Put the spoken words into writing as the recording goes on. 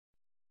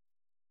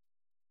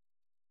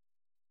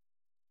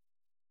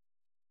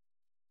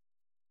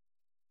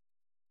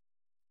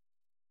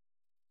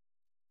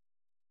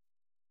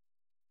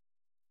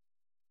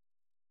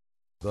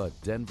The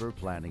Denver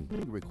Planning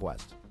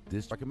Request.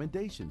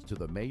 Recommendations to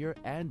the Mayor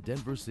and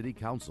Denver City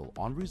Council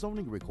on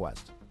rezoning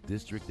request,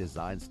 district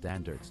design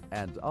standards,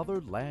 and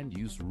other land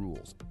use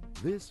rules.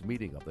 This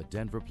meeting of the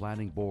Denver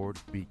Planning Board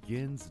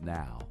begins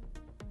now.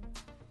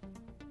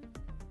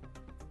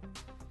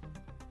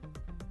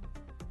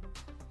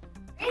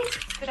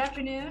 Good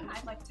afternoon.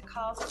 I'd like to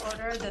call to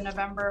order the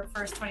November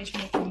 1st,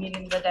 2023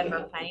 meeting of the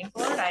Denver Planning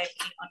Board. I am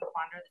Caitlin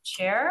Quander, the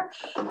chair.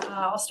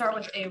 I'll start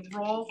with a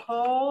roll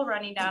call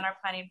running down our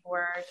planning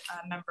board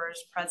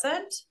members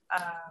present.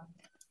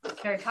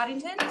 Carrie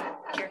Coddington,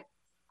 here.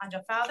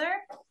 Angel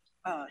Fowler,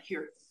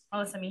 here.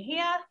 Melissa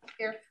Mejia,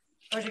 here.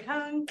 Roger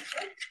Kung,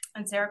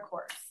 and Sarah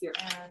Kors, here.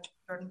 And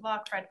Jordan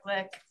Block, Fred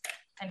Glick,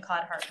 and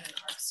Claude Hartman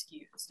are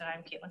excused. And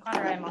I'm Caitlin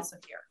Quander. I'm also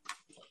here.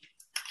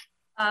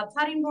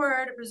 Planning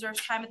Board reserves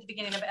time at the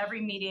beginning of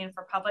every meeting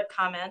for public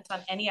comment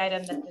on any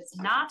item that does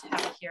not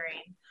have a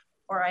hearing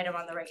or item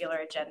on the regular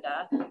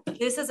agenda.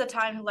 This is a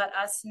time to let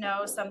us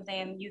know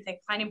something you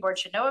think Planning Board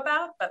should know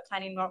about, but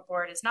Planning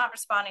Board is not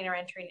responding or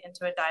entering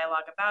into a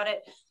dialogue about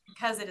it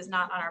because it is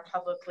not on our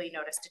publicly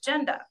noticed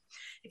agenda.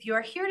 If you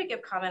are here to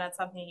give comment on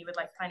something you would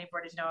like Planning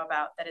Board to know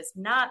about that is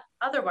not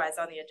otherwise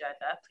on the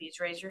agenda, please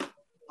raise your hand.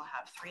 We'll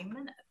have 3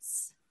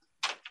 minutes.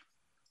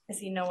 I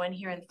see no one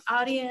here in the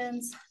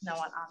audience, no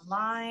one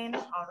online.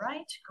 All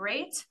right,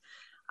 great.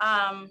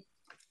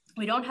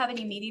 We don't have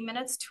any meeting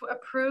minutes to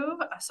approve,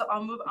 so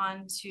I'll move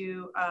on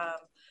to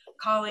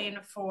calling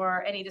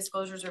for any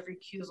disclosures or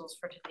recusals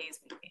for today's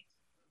meeting.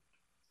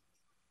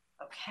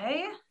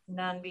 Okay,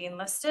 none being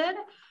listed.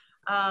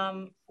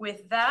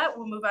 With that,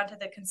 we'll move on to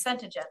the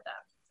consent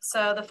agenda.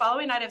 So the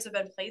following items have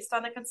been placed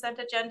on the consent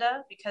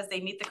agenda because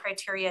they meet the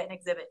criteria in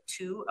Exhibit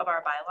 2 of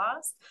our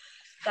bylaws.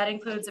 That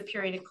includes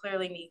appearing to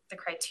clearly meet the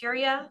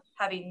criteria,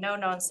 having no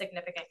known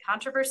significant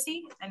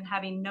controversy, and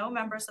having no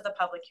members of the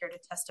public here to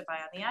testify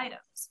on the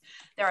items.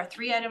 There are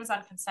 3 items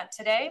on consent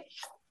today.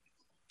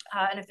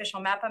 An official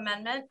map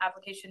amendment,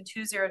 application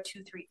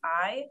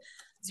 2023I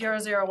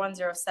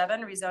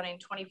 00107, rezoning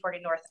 2040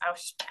 North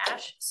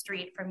Ash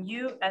Street from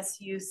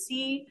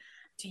USUC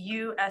to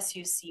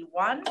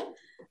USUC1.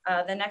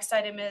 The next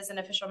item is an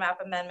official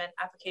map amendment,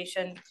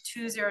 application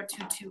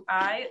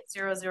 2022I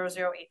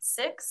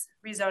 00086,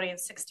 rezoning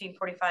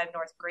 1645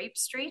 North Grape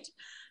Street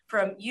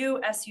from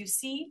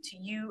USUC to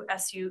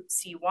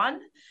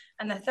USUC1.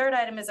 And the third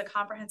item is a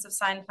comprehensive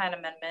sign plan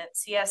amendment,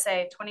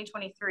 CSA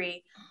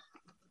 2023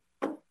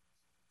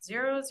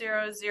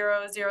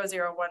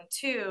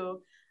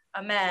 0000012,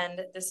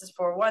 amend. This is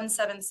for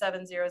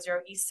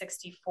 17700 East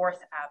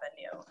 64th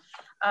Avenue.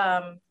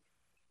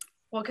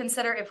 We'll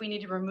consider if we need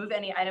to remove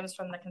any items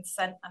from the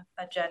consent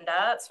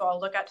agenda. So I'll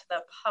look out to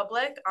the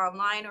public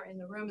online or in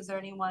the room. Is there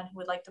anyone who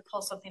would like to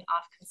pull something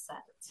off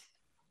consent?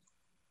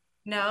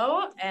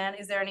 No? And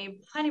is there any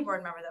planning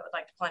board member that would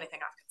like to pull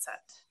anything off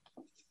consent?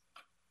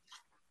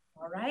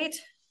 All right,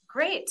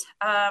 great.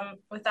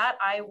 With that,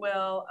 I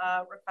will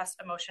request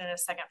a motion and a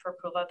second for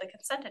approval of the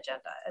consent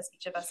agenda, as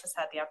each of us has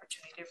had the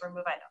opportunity to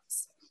remove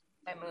items.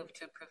 I move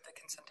to approve the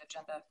consent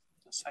agenda.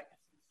 A second.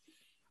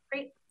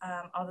 Great.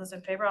 All those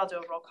in favor, I'll do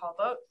a roll call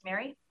vote.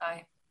 Mary?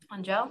 Aye.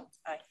 Angel?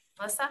 Aye.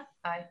 Melissa?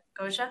 Aye.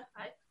 Goja?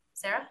 Aye.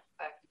 Sarah?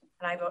 Aye.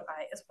 And I vote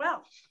aye as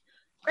well.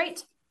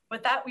 Great.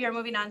 With that, we are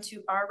moving on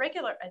to our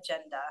regular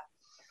agenda.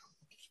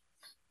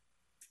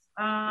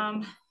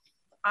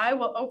 I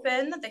will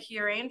open the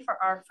hearing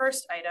for our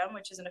first item,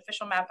 which is an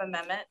official map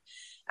amendment,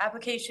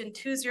 application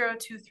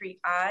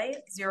 2023I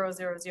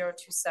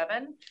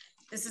 00027.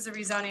 This is a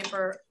rezoning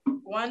for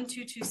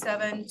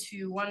 1227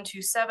 to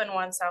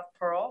 1271 South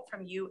Pearl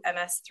from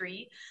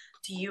UMS3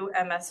 to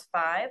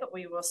UMS5.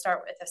 We will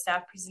start with a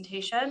staff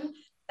presentation,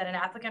 then an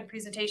applicant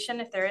presentation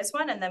if there is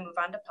one, and then move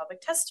on to public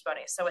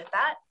testimony. So with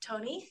that,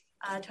 Tony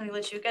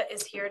LaChuca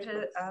is here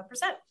to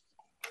present.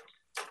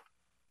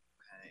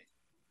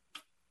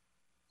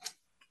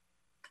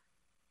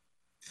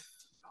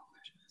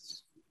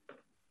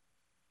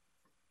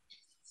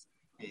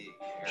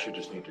 You should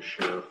just need to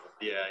share.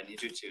 Yeah, I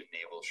need you to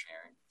enable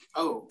sharing.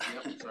 Oh,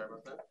 yep. Sorry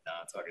about that. No,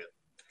 it's all good.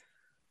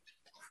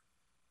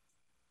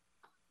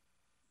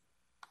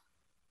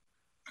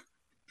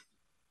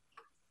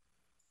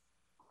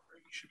 You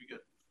should be good.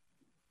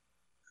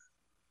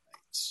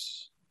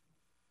 Thanks.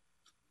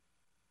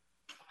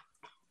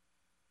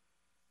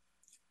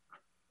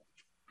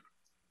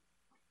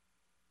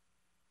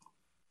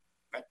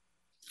 Okay.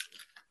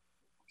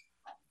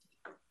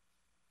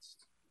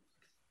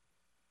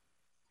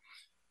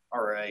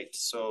 All right,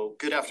 so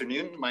good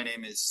afternoon. My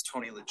name is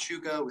Tony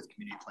LaChuca with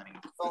Community Planning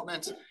and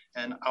Development,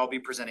 and I'll be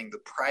presenting the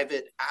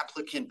private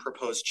applicant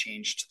proposed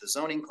change to the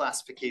zoning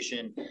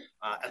classification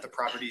at the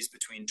properties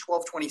between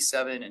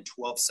 1227 and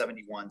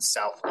 1271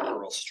 South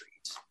Pearl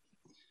Street.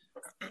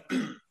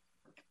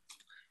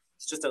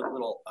 It's just a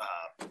little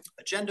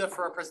agenda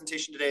for our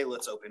presentation today.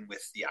 Let's open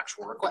with the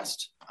actual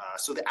request.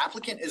 So the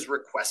applicant is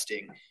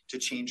requesting to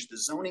change the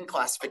zoning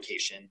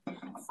classification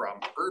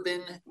from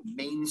Urban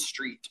Main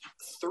Street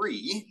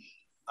 3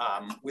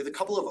 with a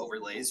couple of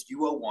overlays,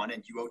 UO1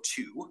 and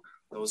UO2.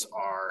 Those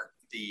are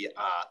the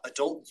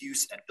adult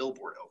use and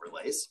billboard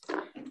overlays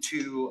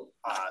to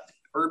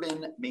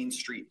urban Main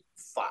Street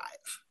 5.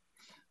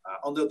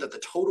 I'll note that the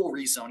total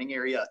rezoning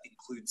area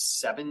includes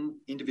 7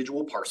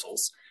 individual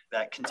parcels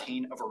that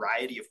contain a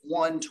variety of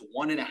 1 to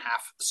 1.5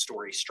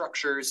 story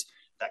structures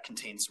that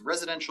contain some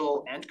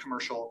residential and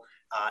commercial,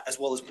 as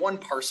well as 1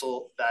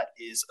 parcel that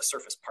is a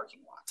surface parking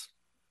lot.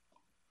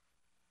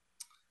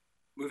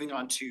 Moving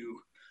on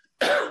to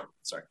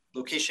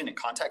location and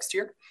context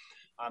here.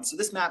 So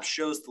this map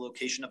shows the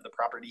location of the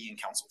property in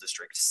Council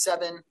District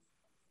 7.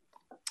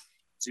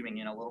 Zooming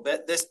in a little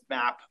bit, this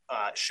map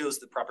shows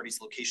the property's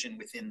location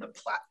within the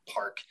Platt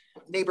Park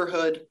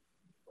neighborhood.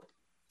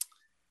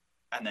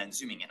 And then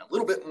zooming in a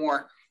little bit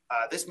more,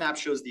 this map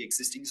shows the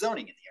existing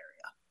zoning in the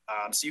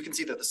area. So you can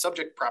see that the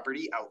subject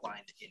property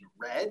outlined in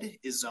red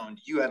is zoned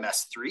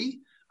UMS3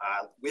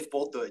 with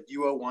both the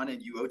UO1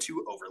 and UO2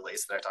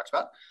 overlays that I talked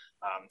about.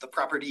 The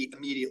property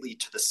immediately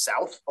to the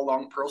south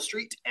along Pearl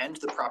Street and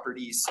the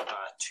properties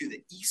to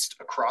the east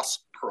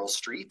across Pearl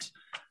Street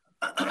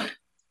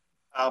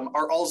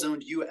are all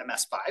zoned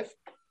UMS5.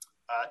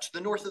 To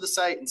the north of the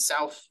site and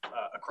south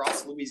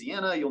across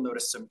Louisiana, you'll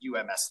notice some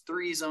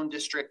UMS3 zone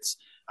districts.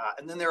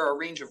 And then there are a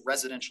range of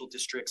residential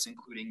districts,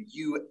 including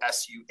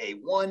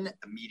USUA1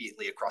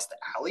 immediately across the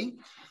alley,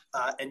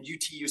 and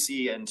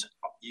UTUC and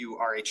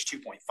URH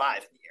 2.5 in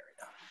the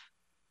area.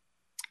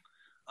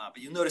 But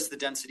you'll notice the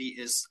density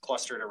is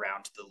clustered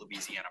around the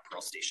Louisiana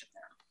Pearl Station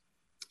there.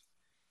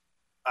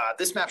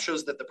 This map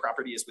shows that the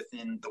property is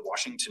within the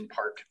Washington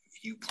Park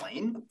view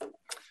plane,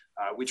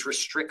 which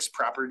restricts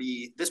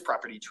this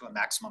property to a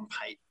maximum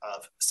height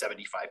of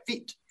 75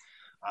 feet.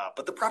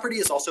 But the property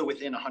is also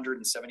within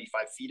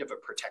 175 feet of a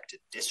protected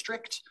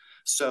district.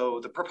 So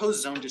the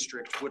proposed zone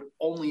district would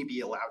only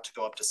be allowed to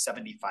go up to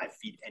 75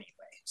 feet anyway.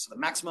 So the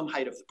maximum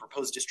height of the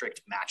proposed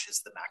district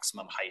matches the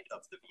maximum height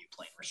of the view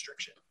plane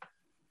restriction.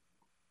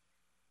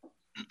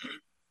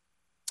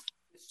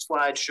 This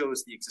slide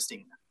shows the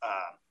existing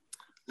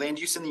land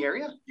use in the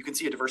area. You can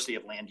see a diversity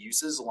of land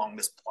uses along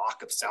this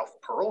block of South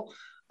Pearl.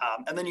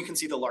 And then you can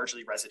see the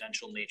largely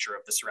residential nature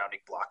of the surrounding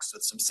blocks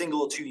with some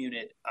single,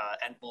 2-unit,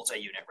 and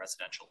multi-unit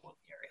residential in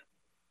the area.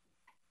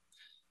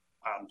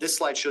 This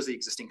slide shows the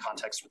existing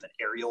context with an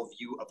aerial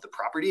view of the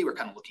property. We're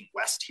kind of looking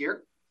west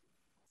here.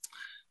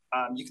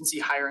 You can see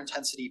higher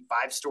intensity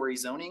 5-story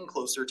zoning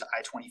closer to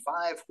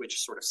I-25,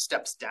 which sort of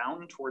steps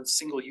down towards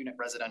single unit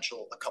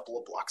residential a couple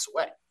of blocks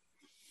away.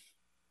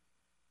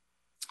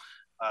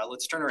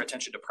 Let's turn our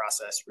attention to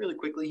process really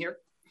quickly here.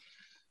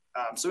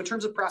 So in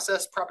terms of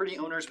process, property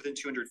owners within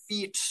 200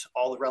 feet,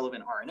 all the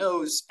relevant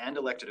RNOs and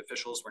elected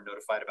officials were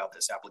notified about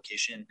this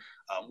application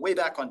way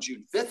back on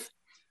June 5th.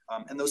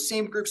 And those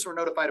same groups were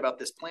notified about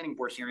this planning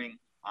board hearing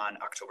on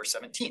October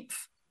 17th.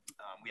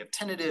 We have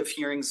tentative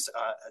hearings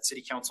at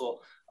City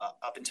Council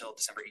up until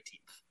December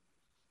 18th.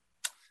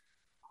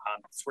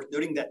 It's worth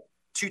noting that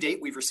to date,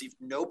 we've received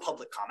no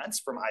public comments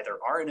from either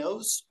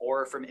RNOs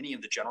or from any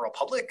of the general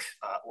public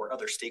or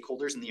other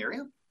stakeholders in the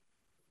area.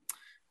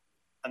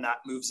 And that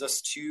moves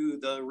us to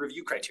the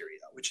review criteria,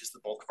 which is the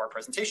bulk of our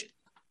presentation.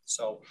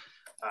 So,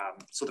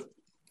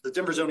 the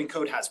Denver Zoning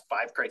Code has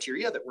 5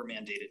 criteria that we're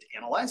mandated to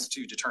analyze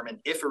to determine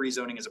if a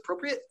rezoning is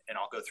appropriate, and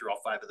I'll go through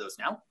all 5 of those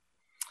now.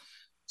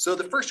 So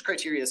the first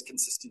criteria is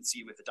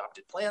consistency with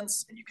adopted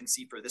plans, and you can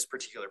see for this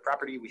particular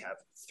property, we have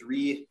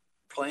 3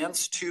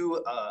 plans.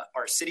 2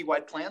 are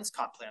citywide plans,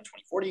 Comp Plan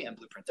 2040 and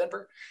Blueprint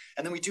Denver.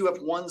 And then we do have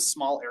 1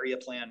 small area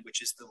plan,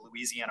 which is the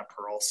Louisiana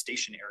Pearl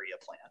Station Area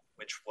Plan,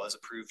 which was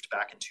approved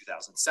back in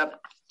 2007.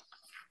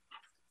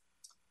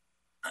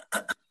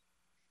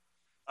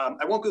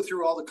 I won't go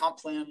through all the comp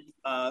plan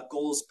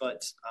goals,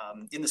 but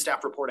in the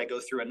staff report, I go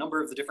through a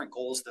number of the different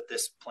goals that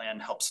this plan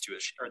helps to,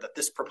 or that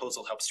this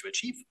proposal helps to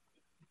achieve.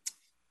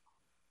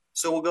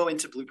 So we'll go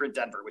into Blueprint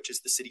Denver, which is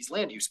the city's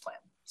land use plan.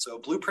 So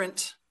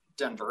Blueprint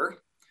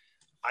Denver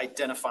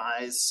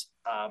identifies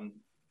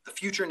the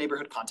future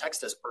neighborhood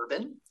context as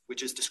urban,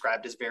 which is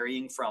described as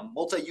varying from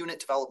multi-unit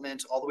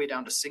development all the way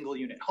down to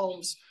single-unit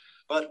homes,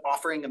 but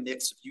offering a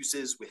mix of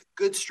uses with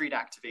good street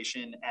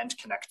activation and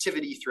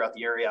connectivity throughout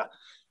the area.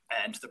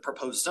 And the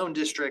proposed zone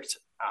district,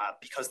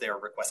 because they are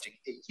requesting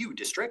a U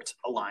district,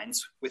 aligns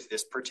with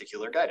this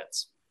particular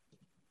guidance.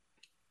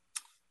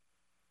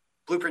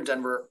 Blueprint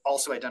Denver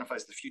also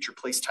identifies the future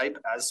place type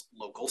as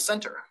local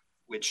center,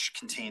 which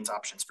contains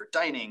options for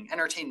dining,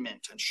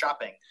 entertainment, and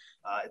shopping.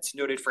 It's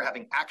noted for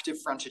having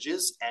active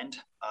frontages and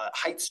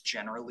heights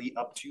generally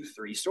up to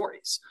 3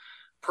 stories.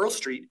 Pearl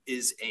Street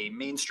is a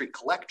Main Street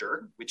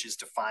collector, which is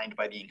defined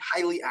by being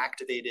highly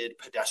activated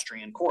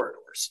pedestrian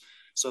corridors.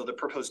 So the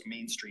proposed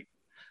Main Street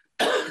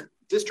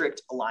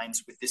district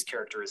aligns with this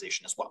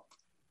characterization as well.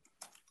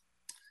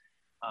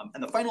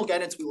 And the final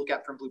guidance we look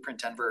at from Blueprint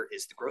Denver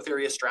is the growth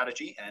area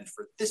strategy. And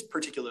for this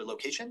particular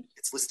location,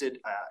 it's listed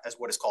as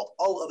what is called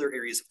all other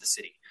areas of the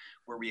city,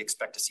 where we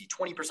expect to see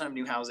 20% of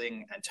new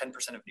housing and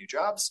 10% of new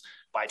jobs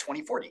by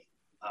 2040.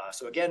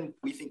 So again,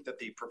 we think that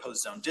the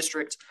proposed zone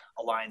district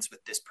aligns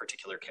with this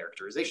particular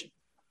characterization.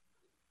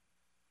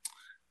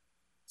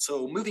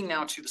 So moving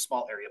now to the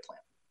small area plan.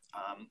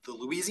 The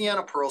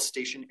Louisiana Pearl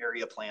Station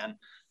Area Plan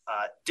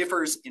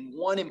differs in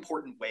one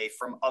important way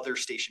from other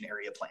station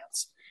area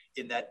plans,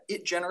 in that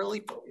it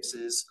generally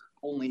focuses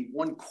only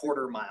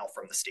 1/4 mile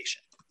from the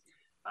station.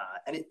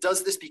 And it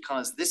does this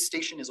because this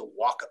station is a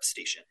walk-up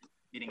station,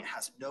 meaning it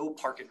has no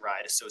park and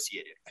ride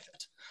associated with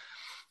it.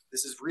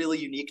 This is really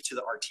unique to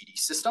the RTD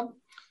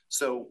system.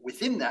 So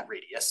within that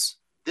radius,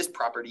 this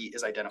property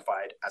is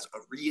identified as a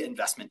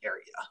reinvestment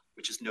area,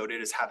 which is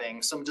noted as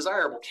having some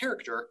desirable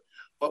character,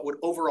 but would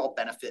overall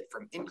benefit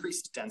from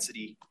increased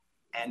density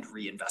and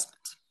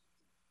reinvestment.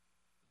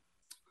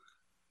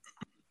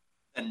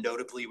 And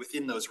notably,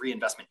 within those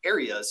reinvestment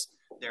areas,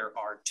 there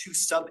are 2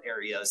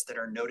 sub-areas that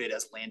are noted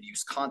as land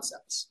use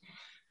concepts.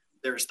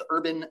 There's the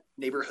urban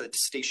neighborhood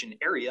station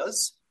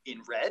areas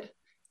in red,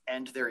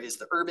 and there is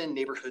the urban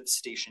neighborhood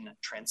station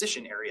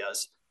transition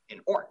areas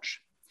in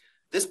orange.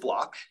 This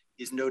block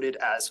is noted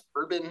as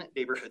urban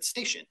neighborhood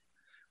station,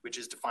 which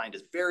is defined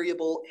as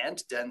variable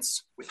and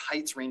dense with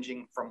heights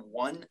ranging from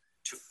 1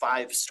 to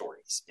 5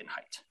 stories in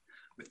height,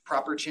 with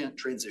proper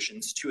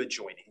transitions to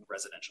adjoining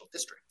residential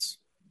districts.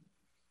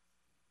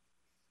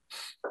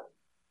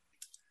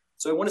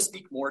 So I want to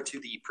speak more to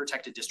the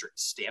protected district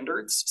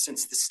standards,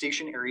 since the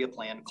station area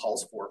plan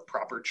calls for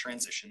proper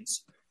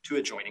transitions to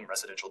adjoining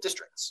residential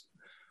districts.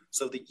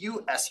 So the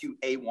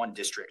USUA1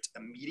 district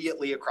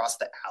immediately across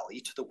the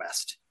alley to the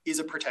west is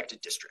a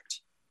protected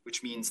district,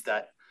 which means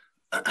that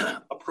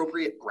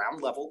appropriate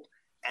ground level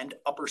and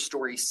upper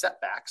story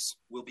setbacks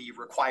will be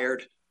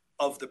required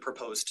of the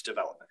proposed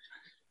development.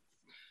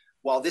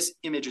 While this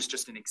image is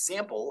just an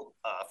example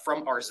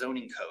from our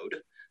zoning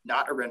code,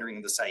 not a rendering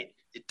of the site,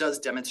 it does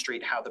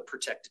demonstrate how the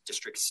protected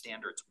district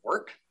standards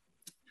work.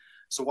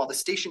 So while the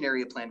station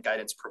area plan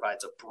guidance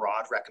provides a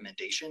broad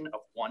recommendation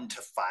of 1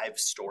 to 5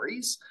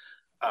 stories,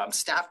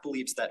 staff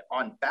believes that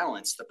on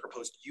balance, the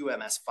proposed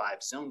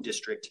UMS5 zone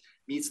district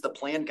meets the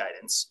plan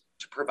guidance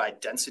to provide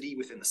density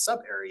within the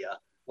sub area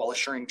while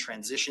assuring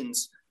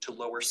transitions to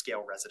lower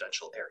scale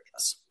residential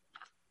areas.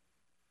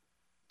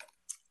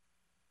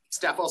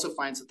 Staff also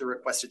finds that the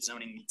requested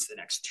zoning meets the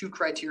next 2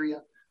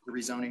 criteria. The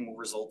rezoning will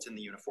result in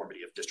the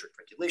uniformity of district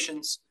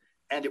regulations,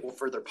 and it will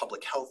further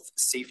public health,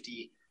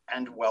 safety,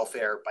 and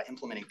welfare by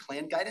implementing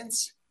plan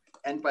guidance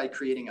and by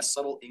creating a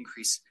subtle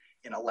increase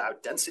in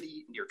allowed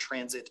density near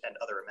transit and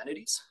other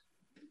amenities.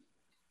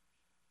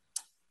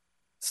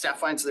 Staff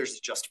finds there's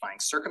a justifying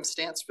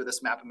circumstance for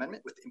this map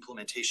amendment with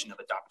implementation of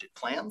adopted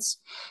plans.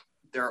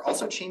 There are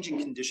also changing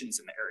conditions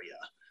in the area,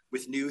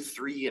 with new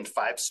 3- and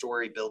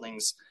 5-story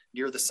buildings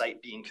near the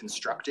site being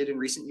constructed in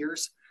recent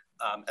years,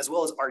 as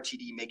well as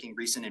RTD making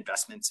recent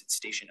investments in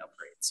station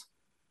upgrades.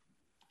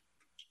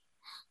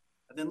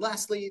 And then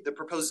lastly, the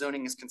proposed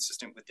zoning is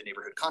consistent with the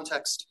neighborhood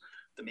context,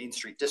 the Main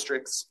Street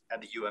districts,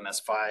 and the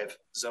UMS5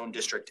 zone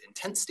district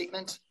intent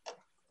statement.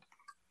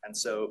 And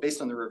so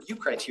based on the review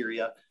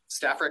criteria,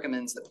 staff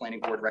recommends that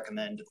planning board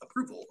recommend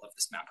approval of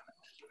this map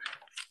amendment.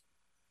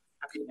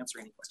 Happy to answer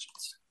any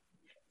questions.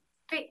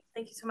 Great,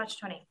 thank you so much,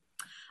 Tony.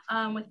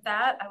 With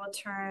that, I will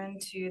turn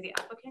to the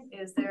applicant.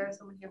 Is there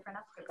someone here for an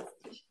applicant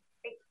presentation?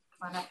 Great,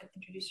 come on up and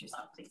introduce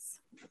yourself, please.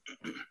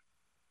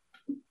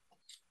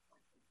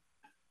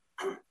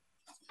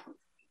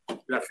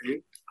 Good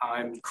afternoon.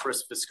 I'm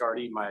Chris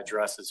Viscardi. My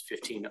address is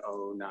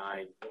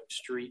 1509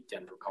 Street,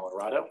 Denver,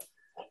 Colorado.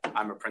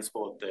 I'm a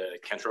principal of the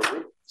Kentro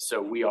Group.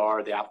 So we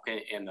are the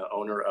applicant and the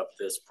owner of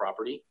this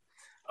property.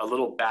 A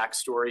little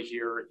backstory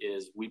here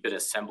is we've been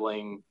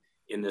assembling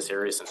in this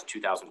area since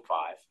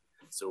 2005.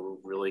 So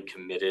we're really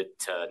committed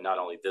to not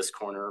only this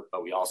corner,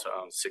 but we also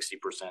own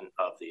 60%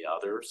 of the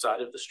other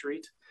side of the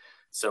street.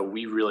 So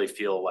we really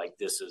feel like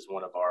this is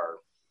one of our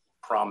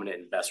prominent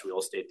and best real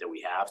estate that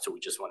we have. So we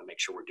just want to make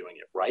sure we're doing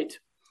it right,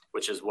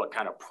 which is what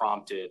kind of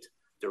prompted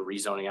the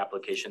rezoning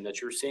application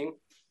that you're seeing.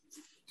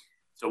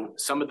 So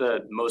some of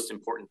the most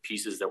important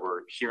pieces that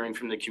we're hearing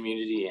from the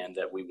community and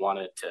that we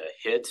wanted to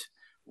hit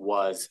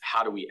was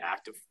how do we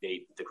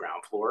activate the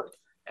ground floor?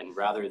 And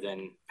rather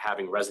than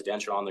having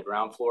residential on the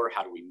ground floor,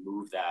 how do we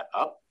move that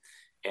up?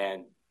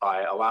 And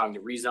by allowing the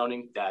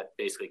rezoning, that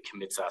basically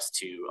commits us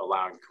to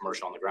allowing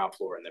commercial on the ground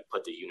floor and then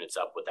put the units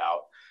up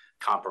without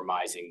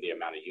compromising the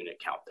amount of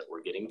unit count that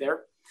we're getting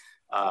there.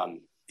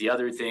 The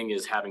other thing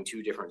is having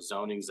 2 different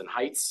zonings and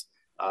heights.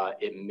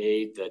 It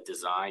made the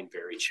design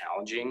very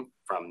challenging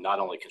from not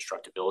only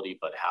constructability,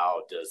 but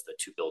how does the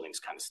 2 buildings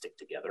kind of stick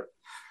together.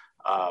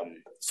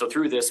 So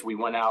through this, we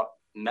went out,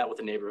 met with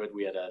the neighborhood.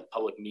 We had a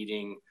public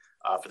meeting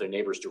for the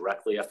neighbors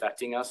directly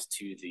affecting us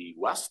to the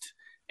west.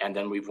 And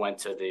then we went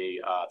to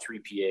the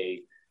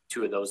 3PA,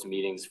 2 of those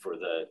meetings for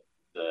the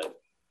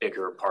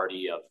bigger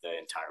party of the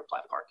entire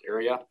Platt Park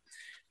area.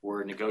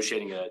 We're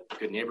negotiating a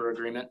good neighbor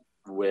agreement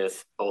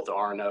with both the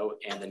RNO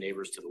and the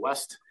neighbors to the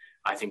west.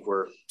 I think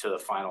we're to the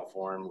final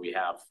form. We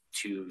have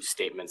 2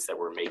 statements that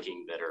we're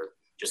making that are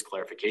just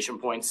clarification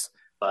points.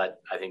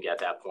 But I think at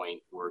that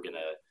point, we're going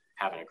to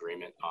have an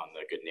agreement on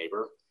the good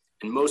neighbor,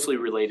 and mostly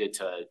related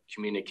to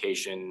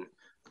communication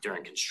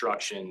during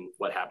construction,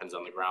 what happens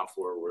on the ground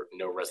floor where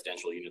no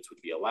residential units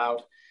would be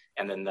allowed.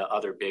 And then the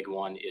other big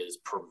one is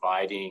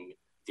providing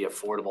the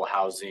affordable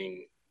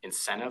housing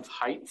incentive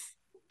height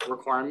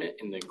requirement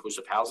in the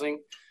inclusive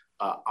housing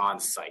on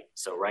site.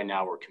 So right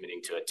now we're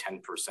committing to a 10%,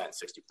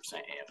 60%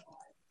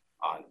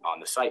 AMI on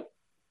the site.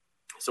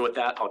 So with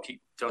that,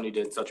 Tony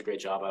did such a great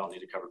job. I don't need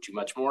to cover too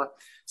much more.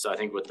 So I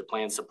think with the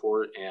plan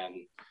support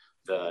and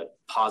the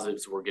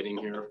positives we're getting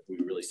here, we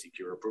really seek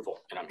your approval,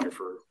 and I'm here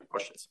for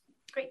questions.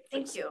 Great,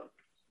 thank you.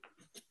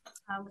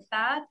 With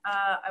that,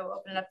 I will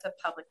open it up to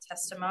public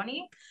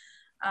testimony.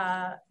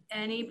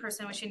 Any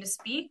person wishing to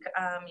speak,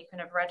 you can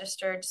have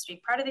registered to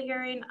speak prior to the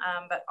hearing,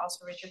 but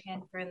also raise your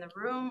hand here in the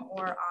room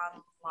or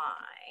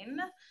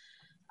online.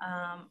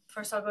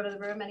 First, I'll go to the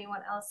room.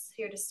 Anyone else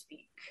here to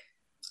speak?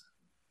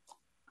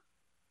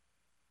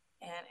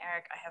 And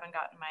Eric, I haven't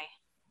gotten my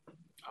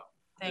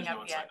thing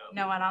up yet.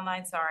 No one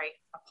online, sorry.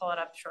 I'll pull it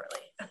up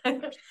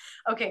shortly.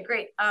 Okay,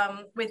 great.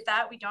 With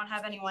that, we don't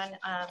have anyone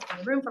in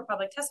the room for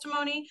public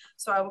testimony,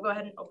 so I will go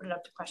ahead and open it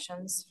up to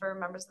questions for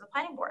members of the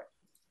planning board.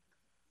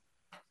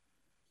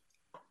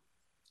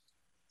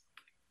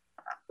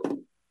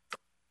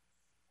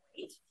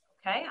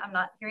 Okay, I'm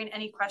not hearing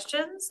any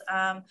questions.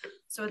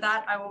 So with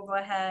that, I will go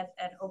ahead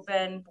and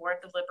open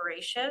board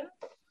deliberation.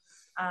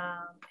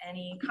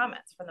 Any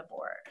comments from the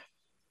board?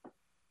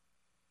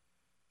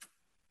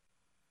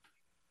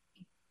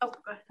 Oh,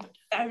 go ahead.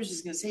 I was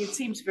just going to say, it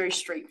seems very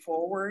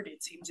straightforward.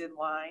 It seems in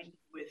line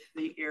with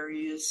the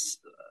areas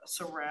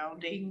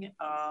surrounding.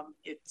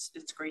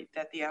 It's great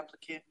that the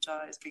applicant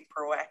is being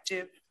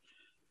proactive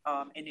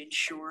in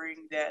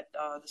ensuring that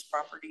this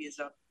property is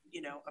up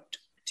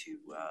to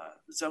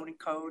zoning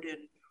code,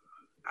 and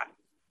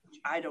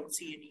I don't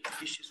see any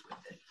issues with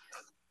it.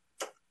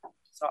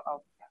 So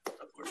I'll,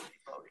 of course, be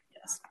voting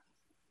yes.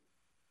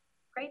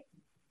 Great.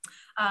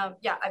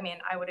 Yeah, I mean,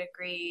 I would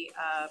agree.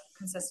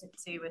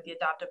 Consistency with the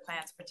adopted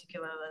plans,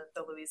 particularly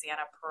the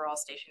Louisiana Pearl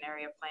Station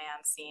Area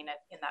Plan, seeing it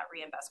in that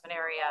reinvestment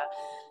area,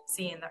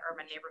 seeing the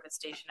urban neighborhood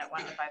station at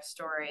 1 to 5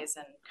 stories,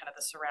 and kind of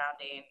the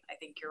surrounding. I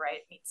think you're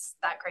right, meets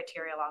that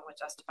criteria along with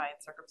justifying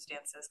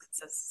circumstances,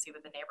 consistency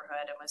with the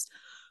neighborhood. It was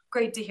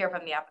great to hear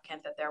from the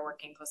applicant that they're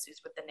working closely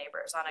with the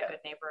neighbors on a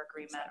good neighbor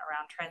agreement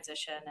around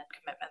transition and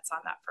commitments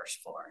on that first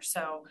floor.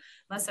 So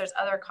unless there's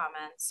other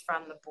comments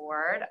from the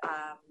board,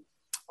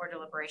 or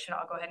deliberation,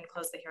 I'll go ahead and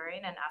close the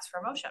hearing and ask for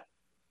a motion.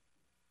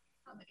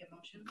 I'll make a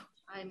motion.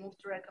 I move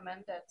to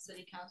recommend that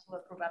City Council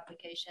approve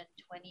application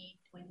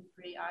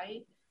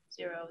 2023I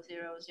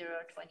 00027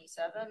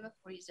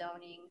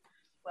 rezoning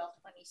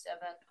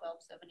 1227,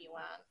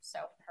 1271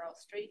 South Pearl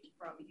Street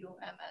from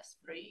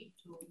UMS3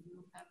 to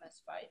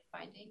UMS5,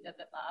 finding that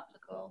the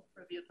applicable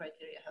review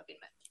criteria have been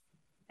met.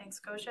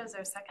 Thanks, Gosha. Is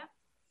there a second?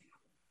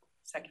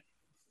 Second.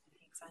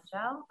 Thanks,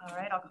 Angel. All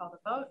right, I'll call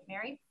the vote.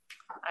 Mary?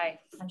 Aye.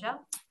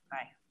 Angel?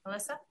 Aye.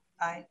 Melissa?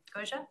 Aye.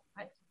 Gosha?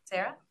 Aye.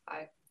 Sarah?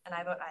 Aye. And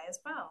I vote aye as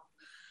well.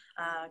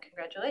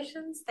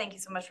 Congratulations. Thank you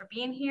so much for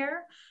being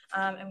here.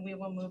 And we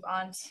will move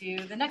on to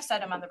the next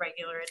item on the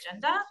regular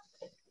agenda.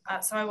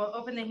 So I will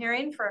open the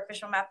hearing for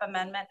official map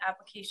amendment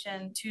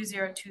application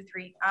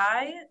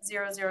 2023I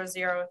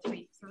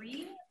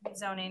 00033,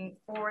 zoning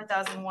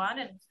 4001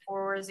 and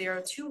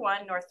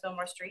 4021 North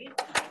Fillmore Street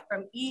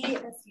from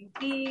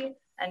ESUP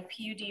and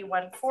PUD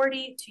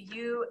 140 to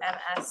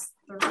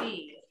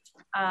UMS3.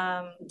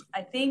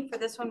 I think for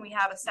this one, we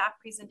have a staff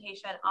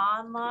presentation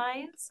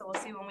online, so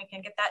we'll see when we can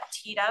get that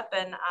teed up,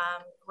 and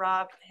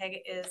Rob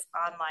Haig is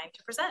online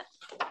to present.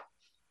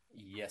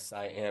 Yes,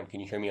 I am. Can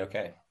you hear me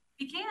okay?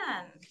 We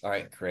can. All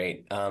right,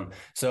 great.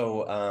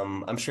 So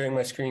I'm sharing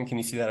my screen. Can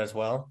you see that as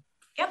well?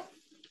 Yep.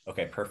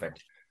 Okay,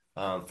 perfect.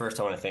 First,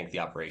 I want to thank the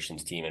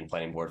operations team and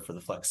planning board for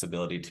the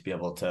flexibility to be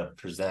able to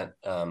present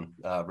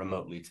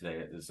remotely today.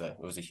 It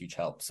was a huge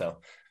help. So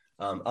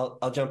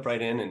I'll jump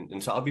right in.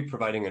 And so I'll be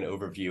providing an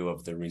overview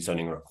of the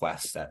rezoning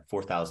requests at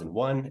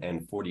 4001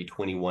 and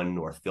 4021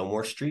 North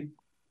Fillmore Street.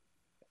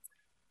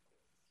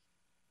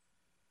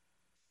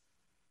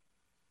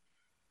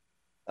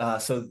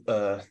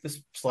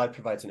 This slide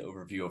provides an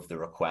overview of the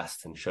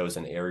request and shows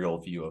an aerial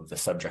view of the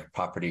subject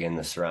property and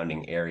the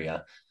surrounding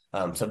area.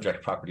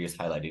 Subject property is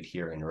highlighted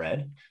here in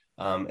red.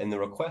 And the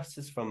request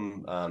is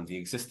from the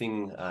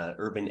existing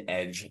Urban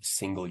Edge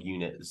single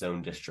unit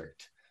zone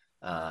district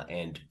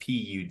and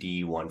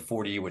PUD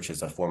 140, which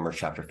is a former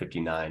Chapter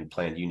 59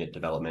 planned unit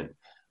development,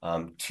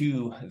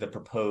 to the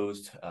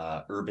proposed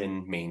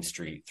Urban Main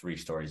Street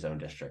 3-story zone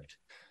district.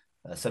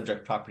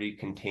 Subject property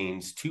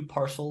contains 2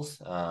 parcels,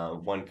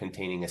 one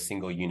containing a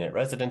single unit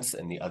residence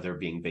and the other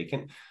being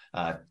vacant,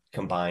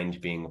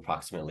 combined being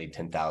approximately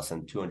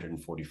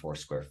 10,244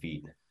 square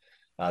feet.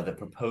 The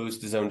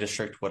proposed zone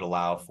district would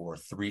allow for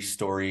 3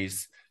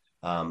 stories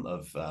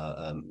of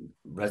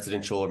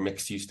residential or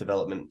mixed-use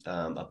development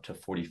up to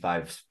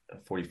 45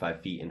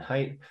 feet in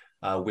height,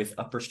 with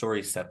upper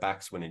story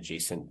setbacks when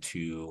adjacent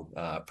to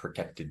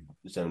protected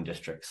zone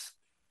districts.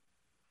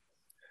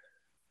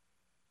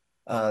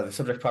 The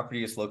subject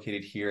property is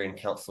located here in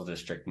Council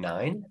District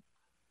 9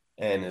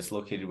 and is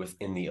located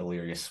within the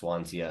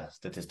Elyria-Swansea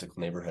statistical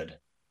neighborhood.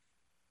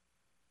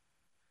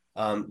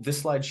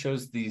 This slide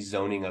shows the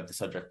zoning of the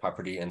subject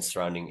property and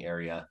surrounding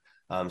area.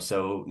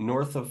 So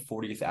north of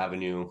 40th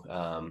Avenue,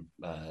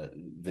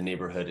 the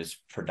neighborhood is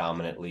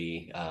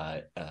predominantly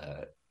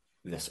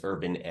this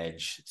urban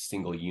edge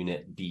single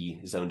unit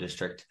B zone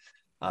district.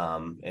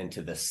 And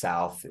to the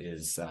south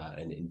is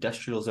an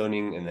industrial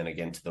zoning. And then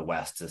again, to the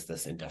west is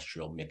this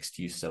industrial mixed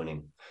use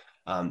zoning.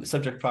 The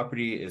subject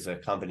property is a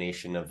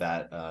combination of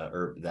that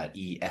that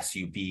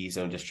ESUB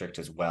zone district,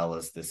 as well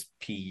as this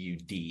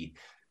PUD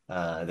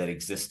that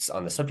exists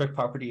on the subject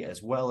property,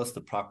 as well as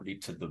the property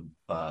to the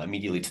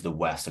immediately to the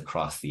west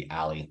across the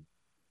alley.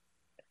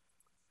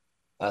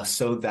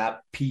 So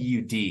that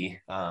PUD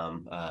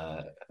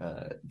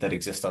that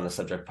exists on the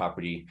subject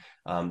property,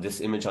 this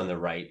image on the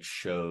right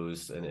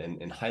shows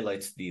and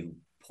highlights the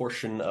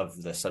portion of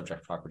the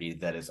subject property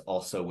that is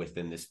also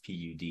within this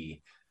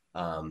PUD.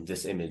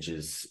 This image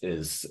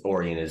is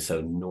oriented,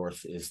 so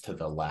north is to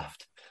the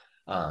left.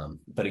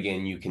 But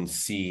again, you can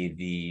see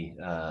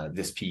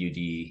this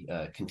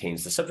PUD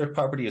contains the subject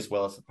property as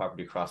well as the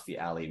property across the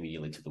alley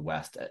immediately to the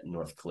west at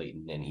North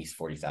Clayton and East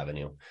 40th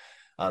Avenue.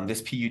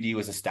 This PUD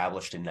was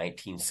established in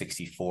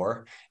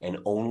 1964 and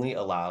only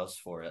allows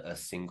for a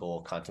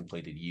single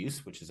contemplated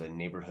use, which is a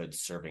neighborhood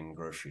serving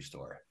grocery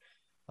store.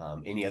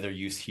 Any other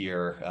use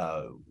here,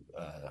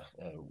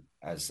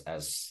 as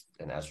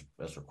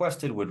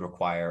requested, would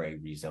require a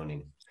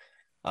rezoning.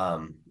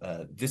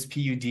 This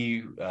PUD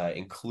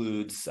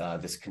includes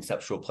this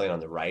conceptual plan on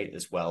the right,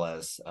 as well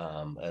as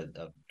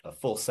a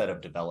full set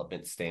of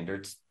development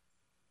standards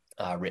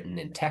written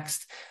in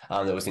text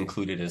that was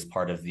included as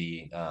part of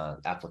the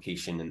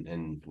application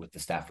and with the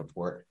staff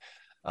report.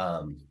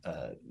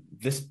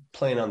 This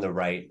plan on the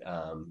right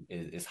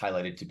is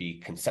highlighted to be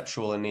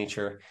conceptual in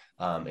nature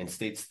and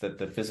states that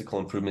the physical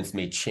improvements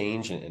may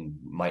change and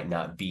might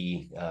not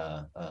be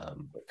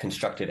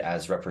constructed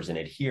as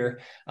represented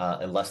here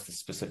unless the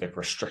specific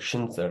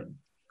restrictions that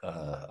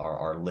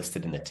are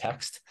listed in the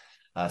text.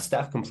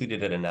 Staff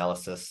completed an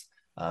analysis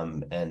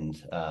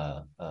and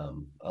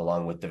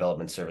along with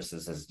development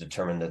services has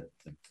determined that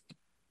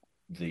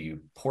the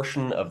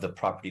portion of the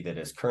property that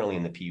is currently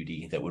in the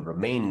PUD that would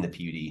remain in the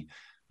PUD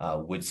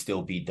would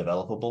still be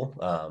developable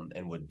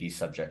and would be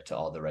subject to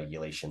all the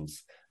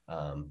regulations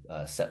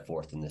set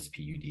forth in this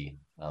PUD,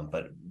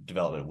 but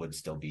development would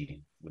still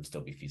be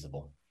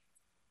feasible.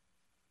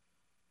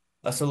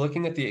 So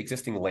looking at the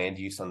existing land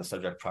use on the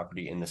subject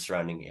property in the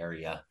surrounding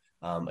area,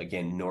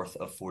 again, north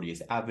of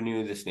 40th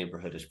Avenue, this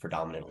neighborhood is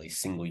predominantly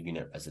single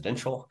unit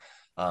residential.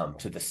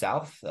 To the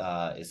south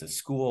is a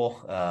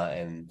school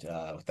and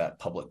with that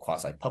public,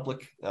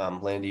 quasi-public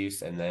land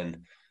use. And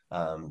then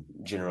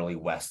generally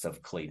west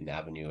of Clayton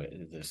Avenue,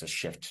 there's a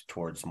shift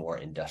towards more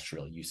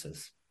industrial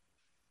uses.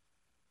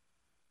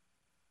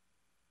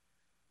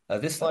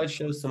 This slide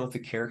shows some of the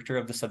character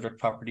of the subject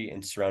property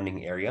and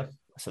surrounding area.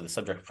 So the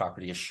subject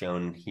property is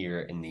shown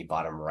here in the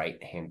bottom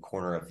right-hand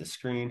corner of the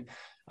screen.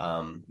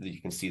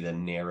 You can see the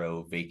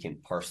narrow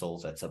vacant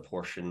parcels. That's a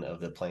portion of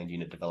the planned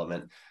unit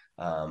development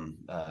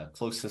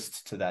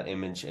closest to that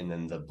image, and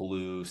then the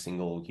blue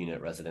single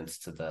unit residence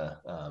to the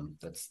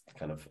that's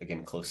kind of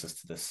again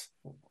closest to this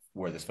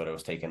where this photo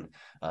was taken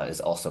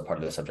is also part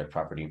of the subject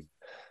property.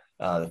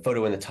 The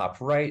photo in the top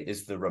right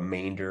is the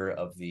remainder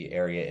of the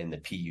area in the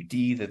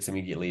PUD that's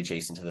immediately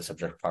adjacent to the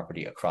subject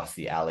property across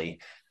the alley.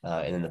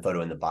 And then the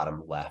photo in the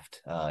bottom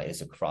left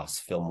is across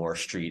Fillmore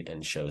Street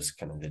and shows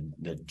kind of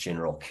the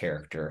general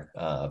character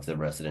of the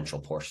residential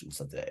portions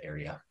of the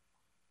area.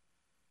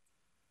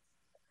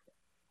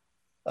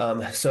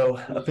 So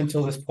up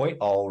until this point,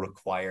 all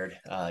required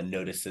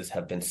notices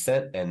have been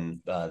sent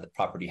and the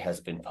property has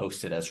been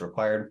posted as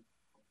required.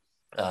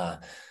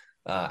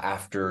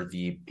 After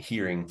the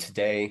hearing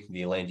today,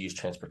 the Land Use,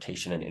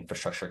 Transportation, and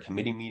Infrastructure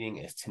Committee meeting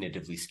is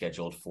tentatively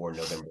scheduled for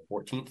November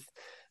 14th,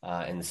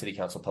 and the City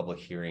Council public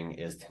hearing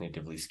is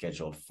tentatively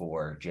scheduled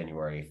for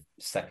January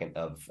 2nd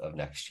of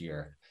next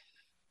year.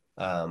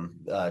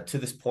 To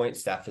this point,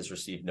 staff has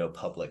received no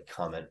public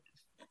comment.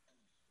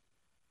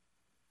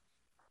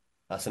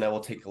 So now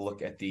we'll take a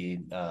look at the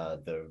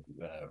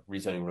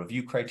rezoning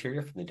review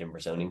criteria from the Denver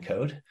Zoning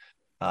Code.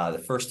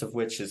 The first of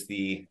which is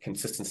the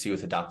consistency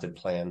with adopted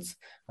plans.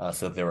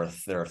 So there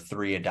are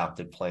 3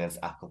 adopted plans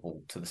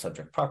applicable to the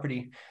subject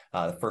property.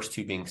 The first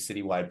 2 being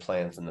citywide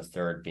plans, and the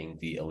third being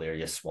the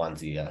Elyria,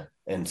 Swansea,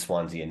 and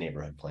Swansea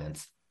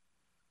neighborhoods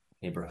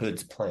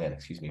plan.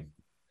 Excuse me.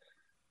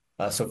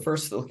 So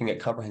first, looking at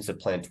Comprehensive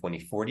Plan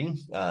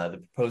 2040,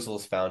 the proposal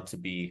is found to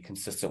be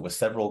consistent with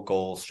several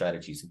goals,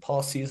 strategies, and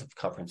policies of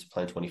Comprehensive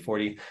Plan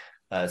 2040.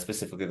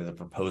 Specifically, the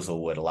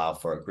proposal would allow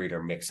for a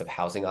greater mix of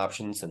housing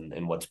options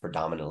in what's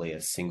predominantly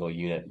a single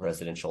unit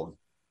residential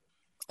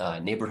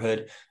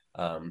neighborhood.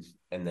 And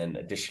then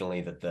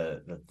additionally, that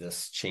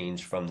this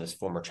change from this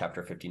former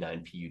Chapter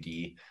 59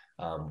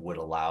 PUD would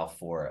allow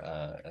for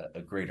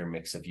a greater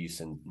mix of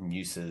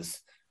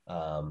uses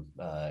and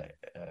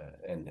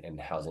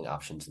housing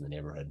options in the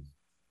neighborhood.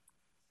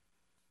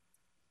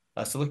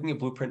 So looking at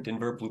Blueprint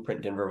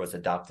Denver was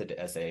adopted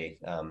as a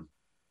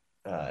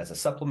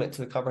supplement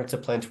to the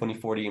Comprehensive Plan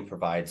 2040 and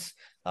provides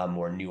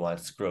more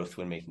nuanced growth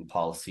when making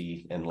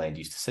policy and land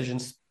use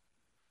decisions.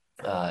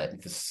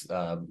 This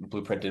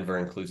Blueprint Denver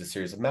includes a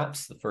series of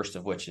maps, the first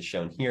of which is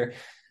shown here,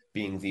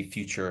 being the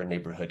future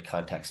neighborhood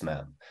context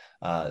map.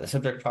 The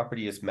subject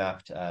property is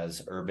mapped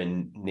as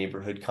urban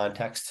neighborhood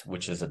context,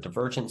 which is a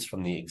divergence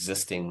from the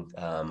existing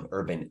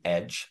urban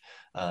edge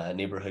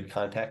neighborhood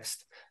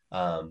context.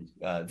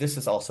 This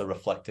is also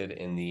reflected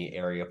in the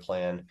area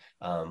plan,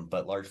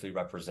 but largely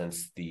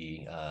represents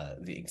the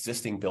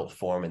existing built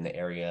form in the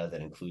area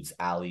that includes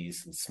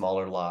alleys and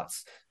smaller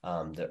lots.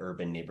 The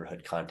urban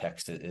neighborhood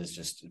context is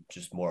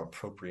just more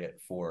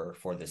appropriate for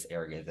this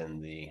area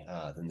than the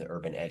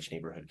urban edge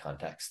neighborhood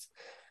context.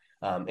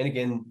 And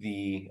again,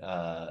 the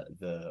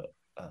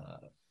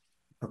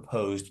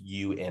proposed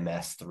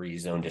UMS3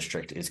 zone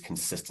district is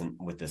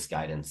consistent with this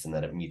guidance in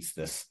that it meets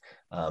this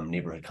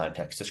neighborhood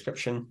context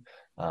description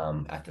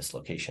at this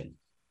location.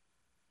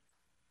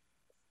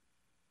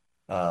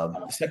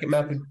 Second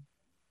map in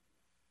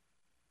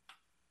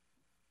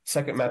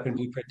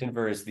Blueprint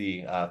Denver is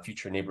the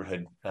future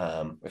neighborhood,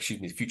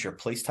 future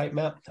place type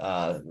map.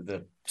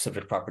 The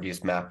subject property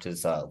is mapped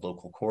as a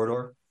local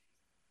corridor.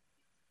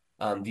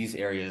 These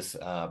areas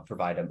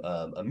provide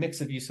a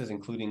mix of uses,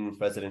 including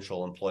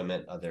residential,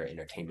 employment, other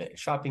entertainment and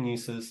shopping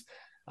uses,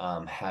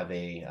 have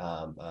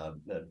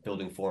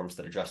building forms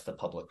that address the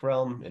public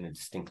realm in a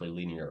distinctly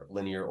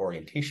linear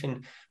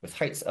orientation, with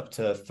heights up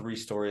to 3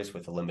 stories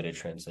with a limited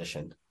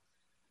transition.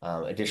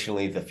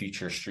 Additionally, the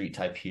future street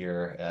type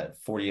here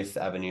at 40th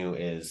Avenue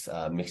is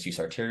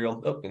mixed-use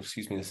arterial. Oh,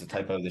 excuse me, this is a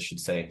typo. This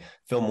should say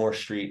Fillmore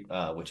Street,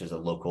 which is a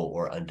local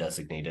or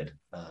undesignated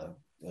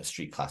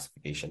street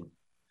classification.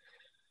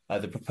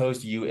 The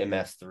proposed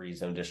UMS3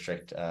 zone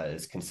district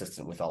is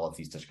consistent with all of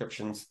these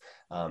descriptions,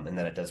 and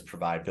that it does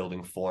provide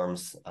building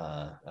forms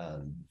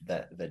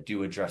that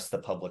do address the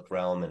public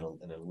realm in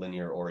a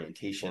linear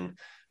orientation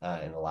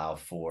and allow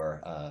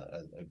for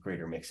a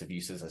greater mix of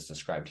uses as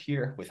described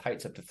here, with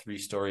heights up to 3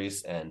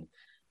 stories and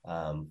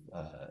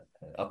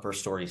upper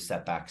story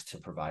setbacks to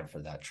provide for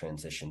that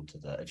transition to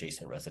the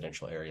adjacent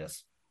residential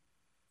areas.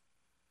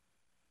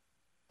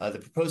 The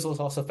proposal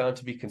is also found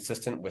to be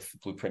consistent with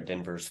Blueprint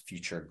Denver's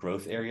future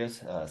growth areas.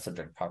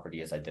 Subject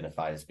property is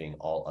identified as being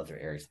all other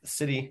areas of the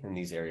city, and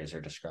these areas are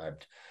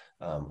described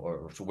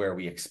or to where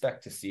we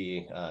expect to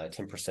see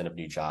 10% of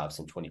new jobs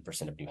and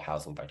 20% of new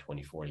housing by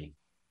 2040.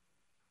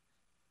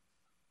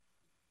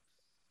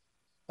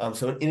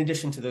 So in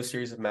addition to those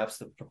series of maps,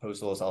 the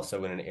proposal is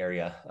also in an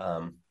area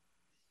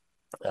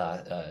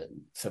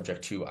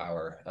subject to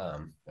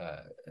our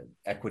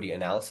equity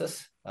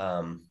analysis,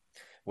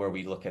 where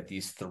we look at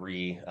these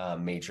 3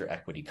 major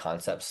equity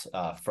concepts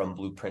from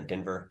Blueprint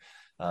Denver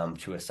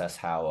to assess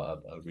how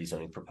a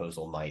rezoning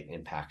proposal might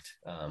impact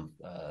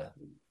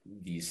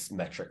these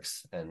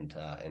metrics and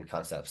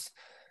concepts.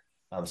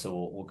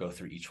 So we'll go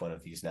through each one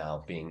of these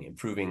now, being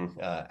improving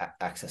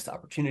access to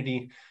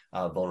opportunity,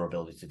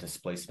 vulnerability to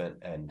displacement,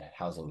 and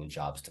housing and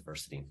jobs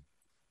diversity.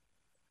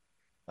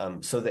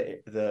 So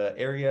the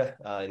area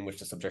in which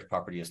the subject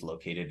property is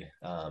located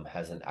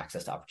has an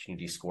access to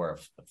opportunity score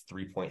of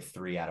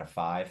 3.3 out of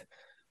 5,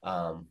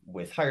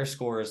 with higher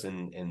scores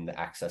in the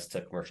access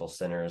to commercial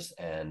centers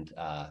and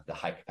the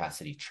high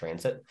capacity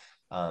transit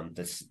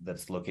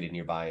that's located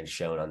nearby and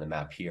shown on the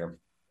map here,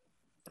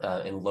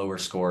 and lower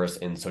scores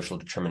in social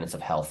determinants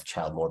of health,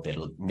 child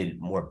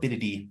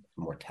morbidity,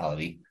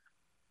 mortality.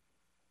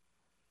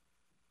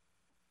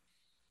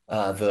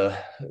 The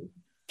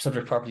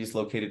subject property is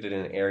located in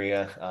an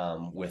area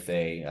with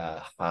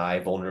a high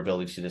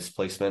vulnerability to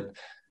displacement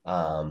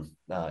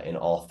in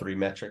all 3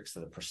 metrics: so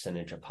the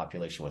percentage of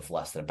population with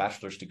less than a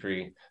bachelor's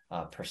degree,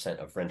 percent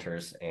of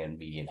renters, and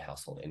median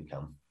household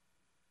income.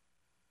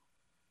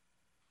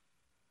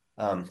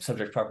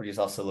 Subject property is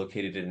also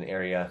located in an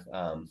area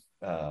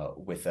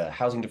with a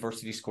housing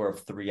diversity score of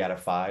 3 out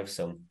of 5.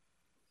 So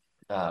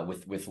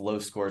with low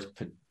scores,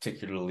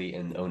 particularly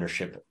in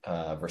ownership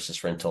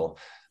versus rental,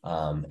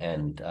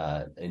 and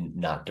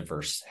not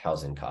diverse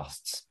housing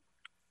costs.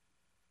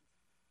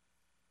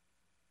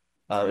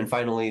 And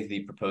finally,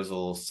 the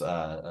proposals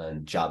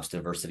and jobs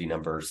diversity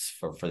numbers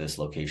for this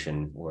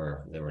location,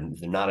 where there were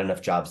not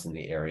enough jobs in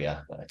the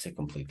area to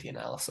complete the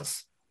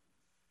analysis.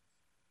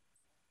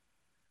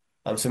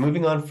 So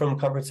moving on from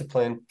Comprehensive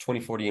Plan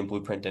 2040 and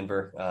Blueprint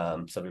Denver,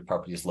 subject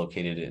property is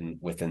located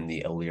within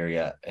the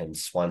Elyria and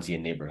Swansea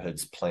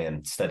neighborhoods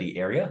plan study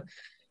area.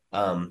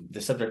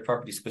 The subject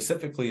property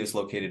specifically is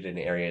located in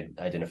an area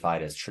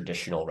identified as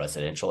traditional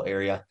residential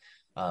area.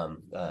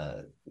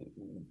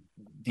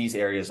 These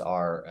areas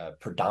are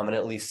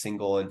predominantly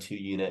single and 2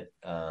 unit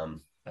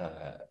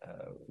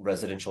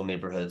residential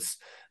neighborhoods,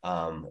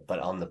 but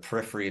on the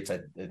periphery,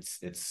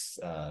 it's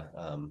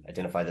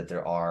identified that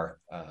there are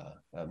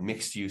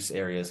mixed use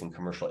areas and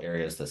commercial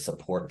areas that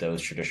support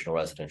those traditional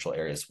residential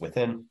areas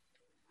within.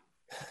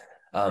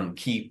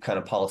 Key kind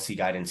of policy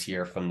guidance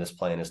here from this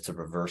plan is to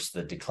reverse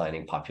the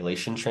declining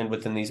population trend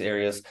within these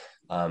areas,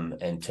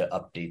 and to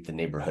update the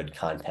neighborhood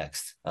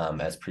context,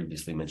 as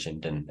previously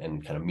mentioned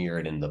and kind of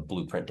mirrored in the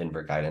Blueprint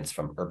Denver guidance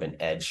from urban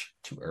edge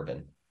to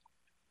urban.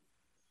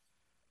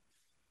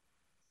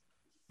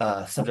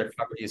 Subject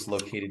property is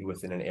located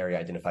within an area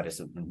identified as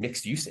a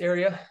mixed use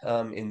area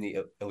in the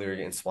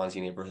Elyria and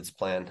Swansea neighborhoods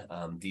plan.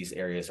 These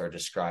areas are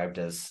described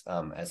as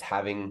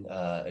having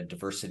a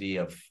diversity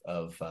of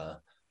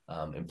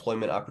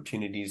employment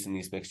opportunities in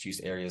these mixed use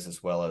areas,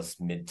 as well as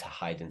mid to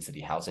high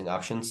density housing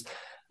options.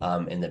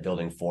 And the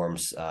building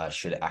forms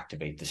should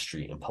activate the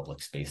street and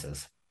public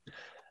spaces.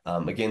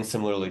 Again,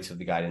 similarly to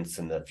the guidance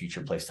in the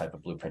future place type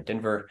of Blueprint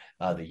Denver,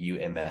 the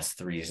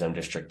UMS3 zone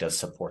district does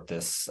support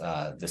this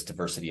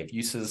diversity of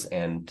uses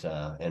and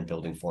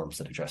building forms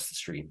that address the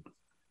street.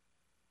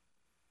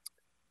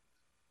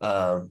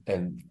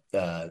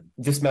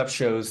 This map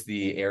shows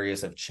the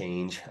areas of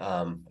change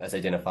as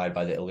identified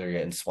by the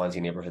Elyria and Swansea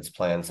neighborhoods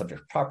plan.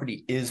 Subject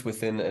property is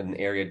within an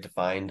area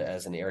defined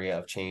as an area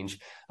of change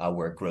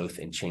where growth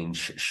and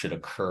change should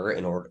occur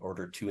in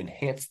order to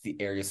enhance the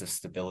areas of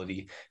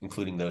stability,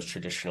 including those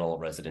traditional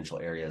residential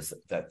areas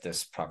that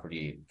this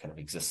property kind of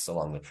exists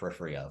along the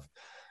periphery of.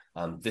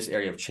 This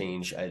area of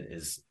change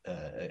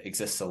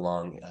exists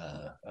along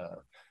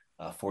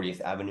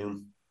 40th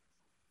Avenue,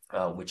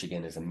 which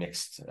again is a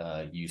mixed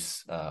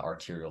use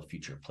arterial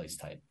future place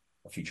type,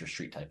 a future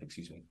street type,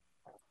 excuse me.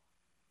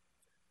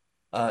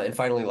 And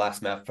finally,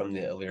 last map from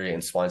the Elyria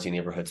and Swansea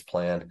neighborhoods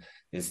plan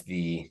is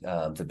the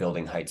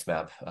building heights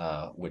map,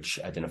 which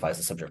identifies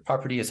the subject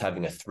property as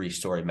having a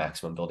 3-story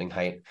maximum building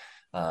height.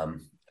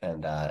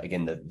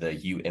 Again, the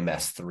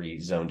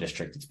UMS3 zone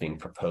district that's being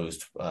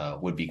proposed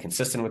would be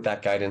consistent with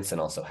that guidance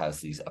and also has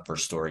these upper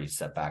story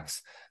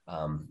setbacks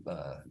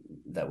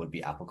that would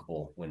be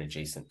applicable when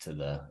adjacent to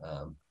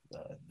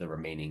the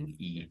remaining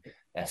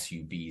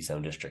ESUB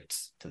zone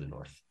districts to the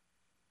north.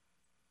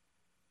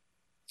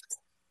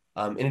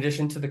 In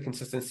addition to the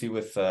consistency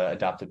with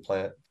adopted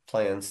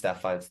plans,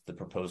 staff finds the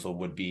proposal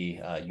would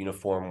be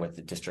uniform with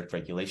the district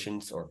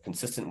regulations or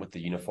consistent with the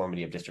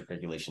uniformity of district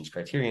regulations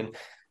criterion,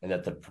 and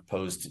that the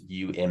proposed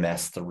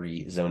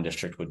UMS3 zone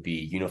district would be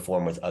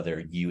uniform with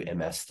other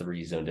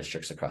UMS3 zone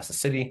districts across the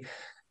city.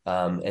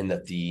 And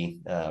that the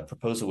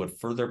proposal would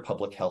further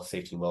public health,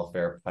 safety, and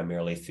welfare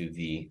primarily through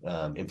the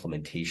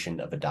implementation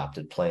of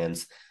adopted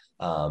plans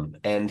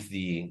and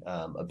the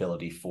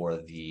ability for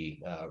the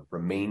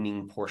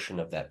remaining portion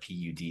of that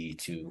PUD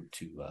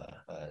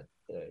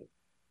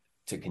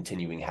to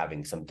continuing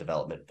having some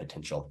development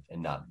potential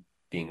and not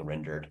being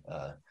rendered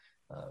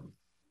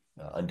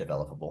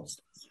undevelopable.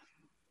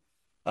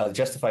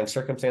 Justifying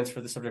circumstance for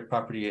the subject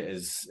property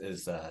is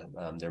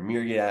their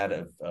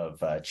myriad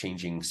of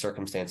changing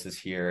circumstances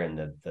here and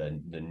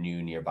the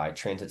new nearby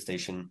transit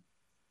station,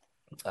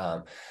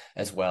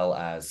 as well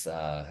as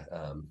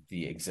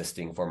the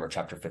existing former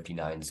Chapter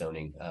 59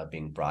 zoning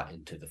being brought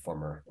into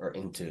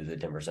the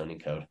Denver zoning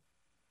code.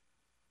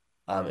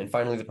 And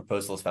finally, the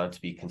proposal is found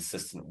to be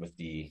consistent with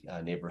the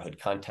neighborhood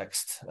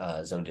context,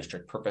 zone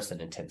district purpose,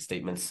 and intent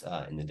statements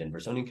in the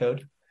Denver zoning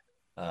code.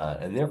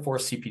 And therefore,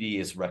 CPD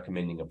is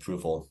recommending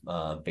approval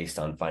based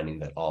on finding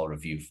that all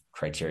review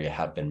criteria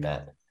have been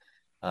met.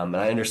 And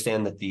I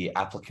understand that the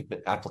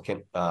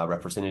applicant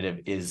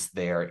representative is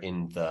there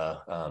in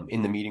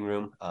the meeting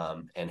room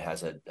and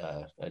has a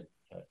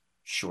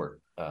short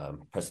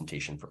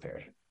presentation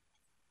prepared.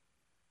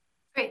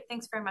 Great,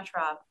 thanks very much,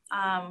 Rob.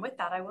 With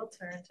that, I will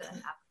turn to an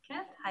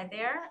applicant. Hi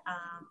there.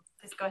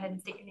 Please go ahead and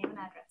state your name and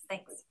address.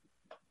 Thanks.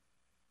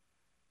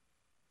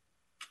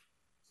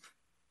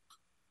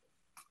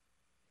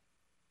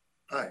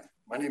 Hi,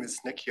 my name is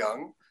Nick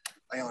Young.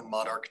 I own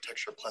Mod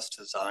Architecture Plus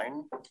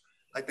Design.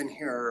 I've been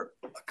here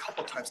a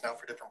couple times now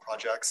for different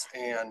projects,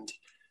 and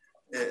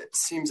it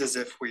seems as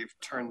if we've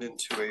turned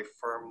into a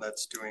firm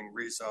that's doing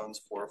rezones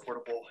for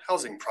affordable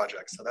housing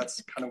projects. So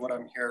that's kind of what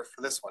I'm here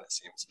for this one, it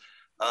seems.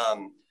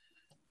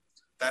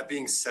 That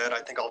being said, I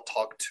think I'll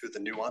talk to the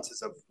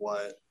nuances of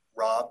what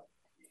Rob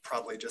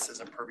probably just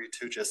isn't privy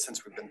to, just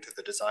since we've been through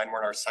the design. We're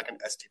in our second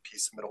SDP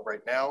submittal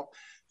right now.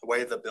 The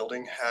way the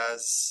building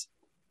has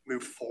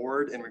moved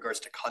forward in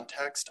regards to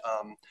context.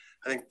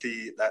 I think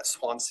that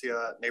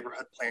Swansea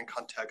neighborhood plan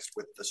context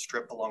with the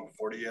strip along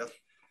 40th,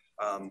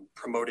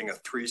 promoting a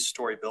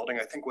 3-story building.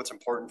 I think what's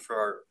important for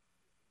our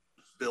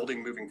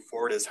building moving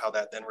forward is how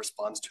that then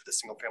responds to the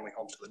single family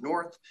homes to the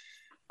north.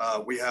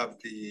 We have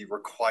the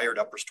required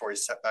upper story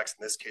setbacks,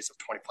 in this case of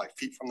 25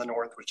 feet from the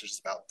north, which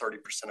is about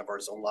 30% of our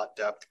zone lot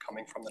depth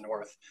coming from the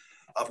north,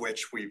 of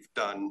which we've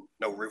done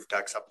no roof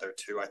decks up there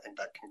too. I think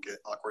that can get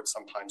awkward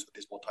sometimes with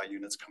these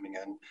multi-units coming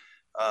in.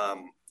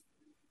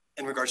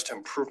 In regards to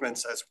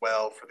improvements as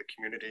well for the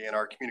community and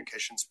our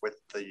communications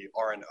with the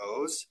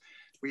RNOs,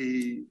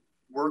 we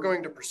were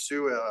going to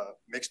pursue a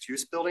mixed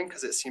use building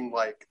because it seemed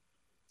like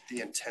the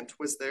intent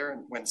was there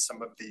and when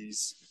some of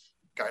these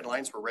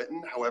guidelines were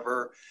written.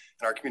 However,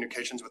 in our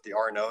communications with the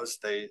RNOs,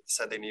 they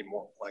said they need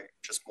more,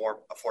 just more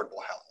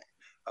affordable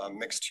housing.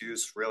 Mixed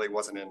use really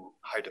wasn't in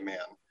high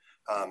demand.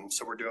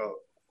 So we're doing,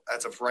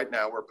 as of right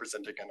now, we're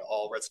presenting an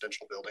all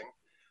residential building.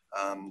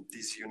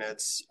 These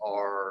units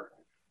are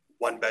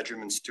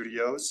 1-bedroom and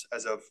studios.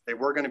 As of, they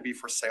were going to be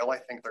for sale. I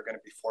think they're going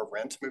to be for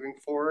rent moving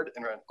forward.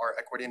 In our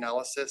equity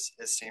analysis,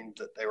 it seemed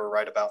that they were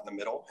right about in the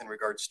middle in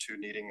regards to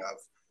needing of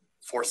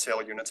for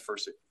sale units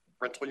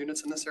rental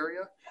units in this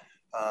area.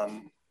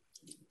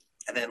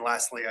 And then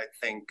lastly, I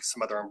think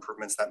some other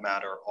improvements that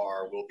matter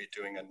are we'll be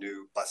doing a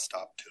new bus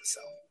stop to the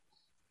south.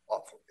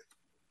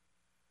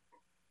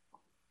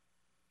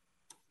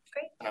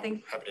 Great. And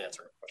I'm happy to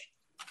answer a question.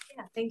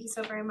 Yeah, thank you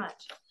so very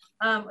much.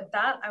 With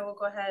that, I will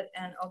go ahead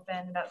and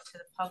open it up to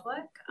the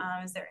public.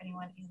 Is there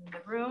anyone in the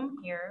room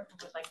here who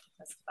would like to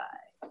testify?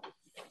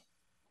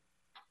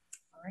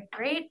 All right,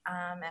 great.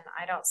 And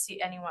I don't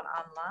see anyone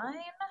online.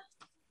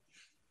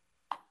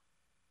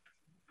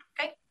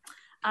 Okay.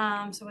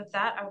 So with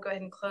that, I will go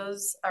ahead and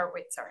close, or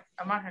wait, sorry.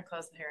 I'm not going to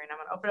close the hearing. I'm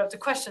going to open it up to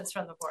questions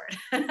from the board.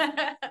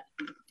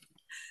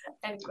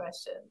 Any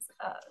questions?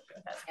 Go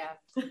ahead.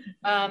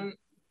 Yeah.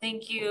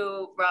 Thank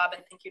you, Rob,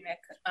 and thank you, Nick.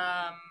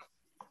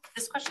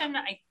 This question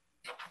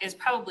is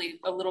probably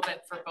a little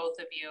bit for both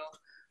of you.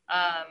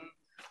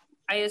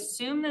 I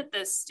assume that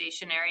the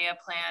station area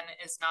plan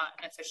is not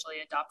an officially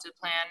adopted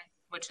plan,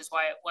 which is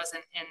why it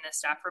wasn't in the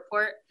staff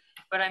report.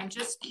 But I'm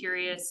just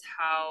curious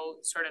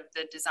how sort of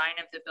the design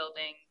of the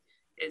building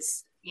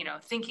is, you know,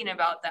 thinking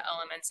about the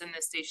elements in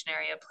the station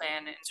area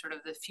plan and sort of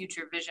the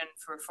future vision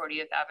for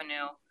 40th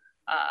Avenue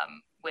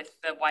with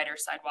the wider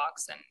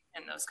sidewalks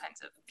and those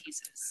kinds of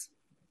pieces.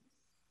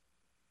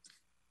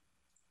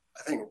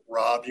 I think,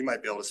 Rob, you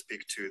might be able to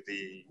speak to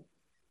the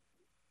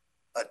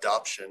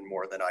adoption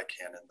more than I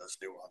can in those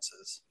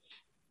nuances.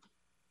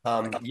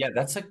 Yeah,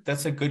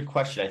 that's a good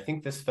question. I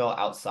think this fell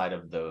outside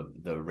of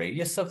the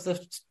radius of the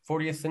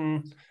 40th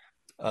and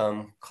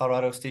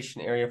Colorado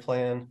Station area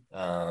plan.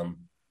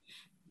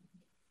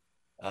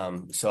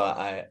 So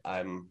I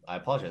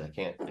apologize. I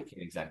can't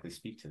exactly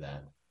speak to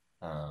that.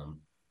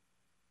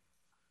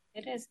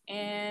 It is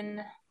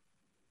in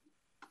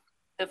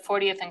the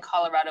 40th and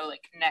Colorado,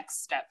 like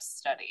next steps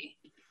study.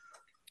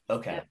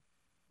 Okay. Yeah.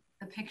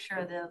 The picture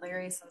of the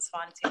Larius and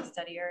Swansea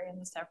study area in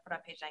the staff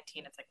report on page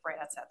 19, it's like right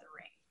outside the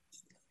ring.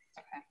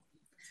 Okay.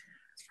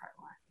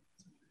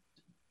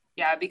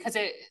 Yeah, because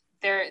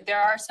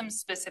there are some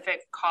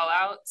specific call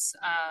outs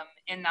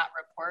in that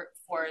report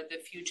for the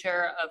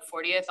future of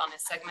 40th on a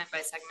segment by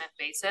segment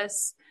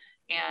basis.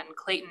 And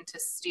Clayton to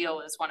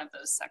Steele is one of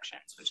those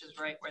sections, which is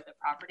right where the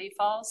property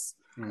falls.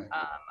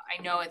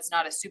 I know it's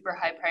not a super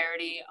high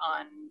priority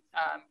on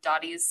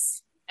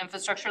Dottie's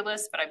infrastructure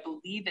list, but I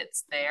believe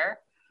it's there.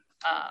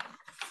 I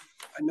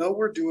know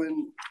we're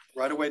doing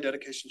right-of-way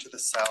dedication to the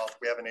south.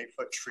 We have an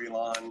 8-foot tree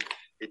lawn,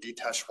 a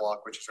detached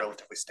walk, which is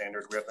relatively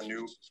standard. We have a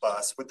new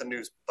bus with the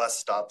new bus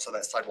stop, so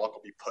that sidewalk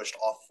will be pushed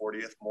off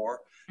 40th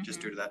more,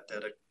 just due to that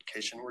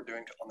dedication we're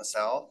doing on the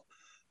south.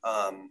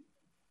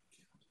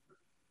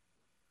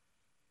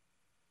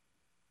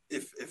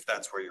 If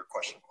that's where your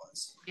question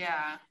was.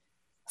 Yeah,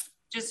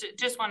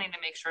 just wanting to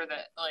make sure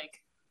that,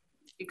 like,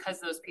 because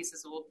those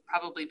pieces will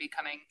probably be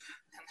coming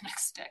in the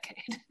next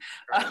decade,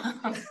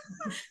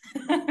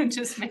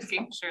 just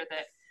making sure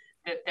that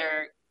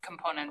they're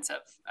components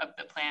of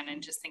the plan,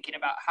 and just thinking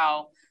about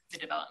how the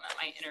development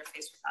might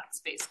interface with that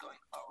space going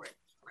forward.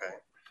 Okay,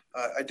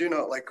 I do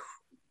know, like,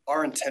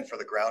 our intent for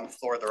the ground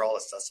floor, they're all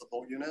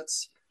accessible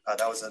units.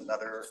 That was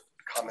another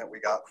comment we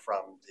got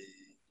from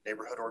the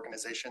neighborhood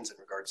organizations in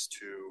regards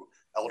to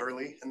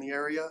elderly in the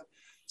area.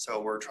 So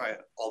we're trying,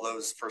 all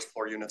those first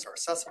floor units are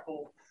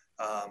accessible.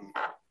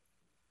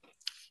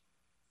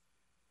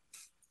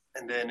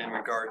 And then in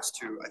regards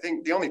to, I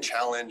think the only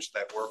challenge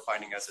that we're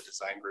finding as a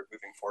design group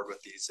moving forward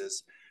with these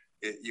is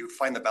you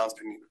find the balance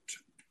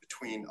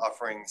between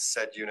offering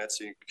said units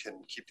so you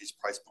can keep these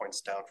price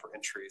points down for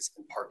entries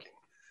and parking.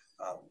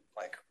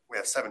 Like we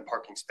have 7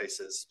 parking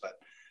spaces,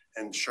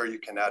 and sure you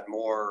can add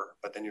more,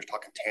 but then you're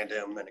talking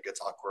tandem and it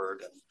gets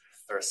awkward and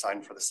they're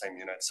assigned for the same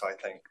unit. So I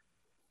think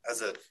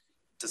as a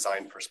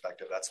design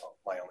perspective, that's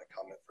my only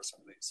comment for some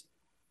of these.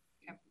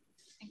 Okay,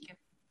 thank you.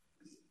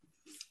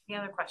 Any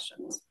other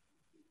questions?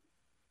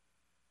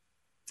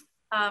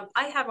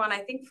 I had one, I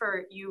think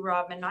for you,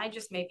 Rob, and I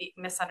just may be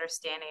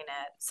misunderstanding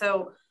it.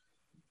 So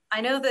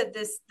I know that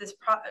this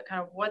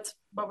kind of what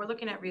we're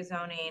looking at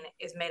rezoning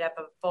is made up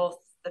of both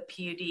the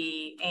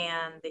PUD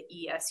and the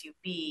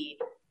ESUB,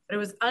 but it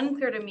was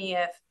unclear to me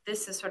if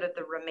this is sort of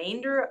the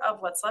remainder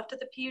of what's left of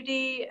the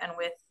PUD, and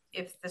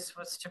if this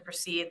was to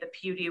proceed, the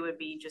PUD would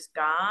be just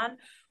gone,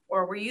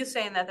 or were you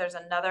saying that there's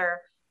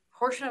another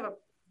portion of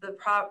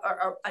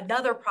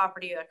another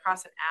property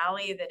across an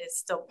alley that is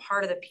still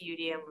part of the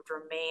PUD and would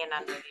remain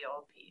under the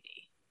old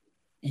PUD?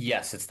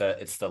 Yes, it's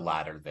the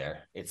latter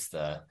there.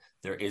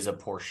 There is a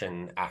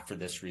portion after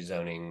this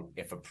rezoning,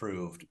 if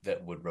approved,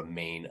 that would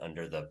remain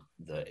under the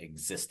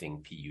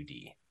existing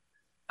PUD.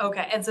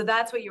 Okay, and so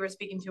that's what you were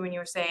speaking to when you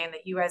were saying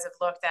that you guys have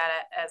looked at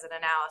it as an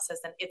analysis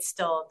and it's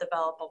still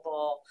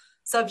developable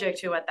subject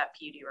to what that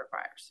PUD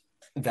requires.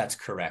 That's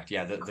correct.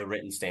 Yeah, the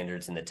written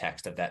standards and the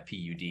text of that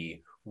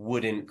PUD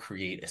wouldn't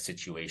create a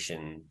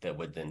situation that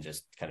would then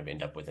just kind of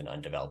end up with an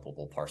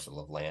undevelopable parcel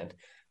of land.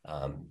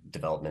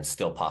 Development's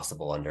still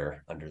possible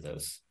under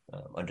those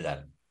under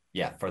that.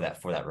 Yeah, for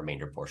that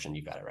remainder portion,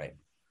 you got it right.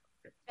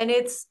 And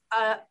it's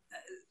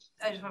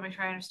I just want to make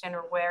sure I understand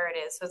where it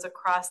is. So it's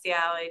across the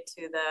alley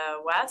to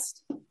the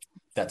west?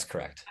 That's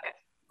correct. Okay,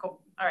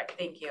 cool. All right,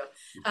 thank you.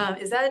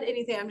 Is that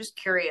anything, I'm just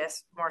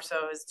curious more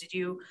so, did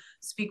you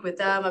speak with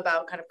them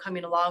about kind of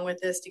coming along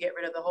with this to get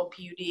rid of the whole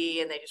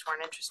PUD and they just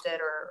weren't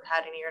interested, or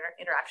had any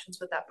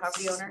interactions with that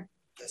property owner?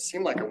 It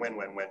seemed like a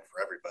win-win-win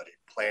for everybody,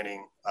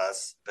 planning,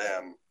 us,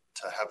 them,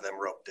 to have them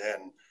roped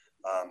in.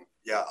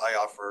 Yeah, I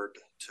offered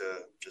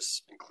to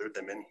just include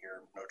them in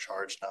here, no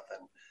charge,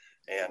 nothing.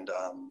 And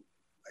I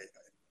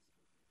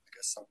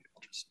guess some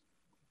people just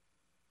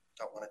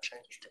don't want to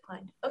change.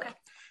 Declined. Okay.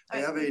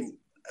 They have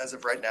as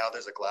of right now,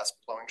 there's a glass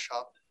blowing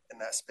shop in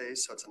that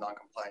space, so it's a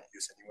non-compliant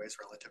use anyways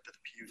relative to the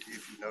PUD.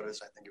 If you notice,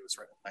 I think it was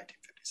written in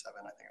 1957,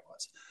 I think it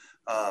was.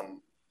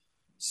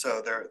 So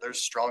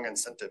there's strong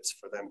incentives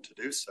for them to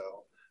do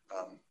so.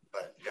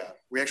 But yeah,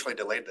 we actually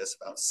delayed this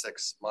about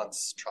 6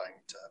 months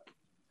trying to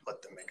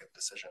let them make a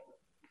decision.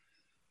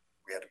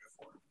 We had to move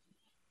forward.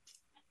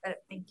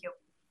 Thank you.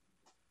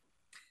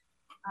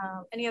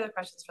 Any other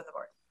questions from the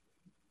board?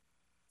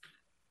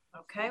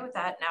 Okay, with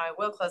that, now I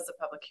will close the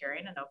public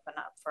hearing and open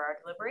up for our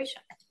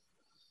deliberation.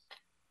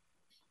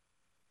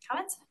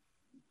 Comments?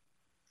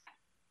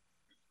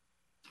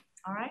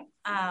 All right.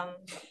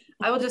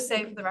 I will just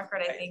say for the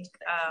record, I think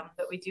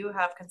that we do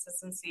have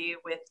consistency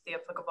with the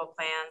applicable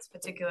plans,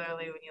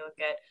 particularly when you look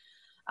at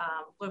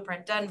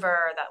Blueprint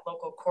Denver. That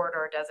local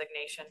corridor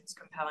designation is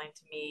compelling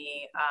to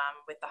me,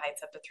 with the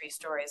heights up to 3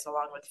 stories,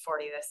 along with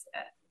 40th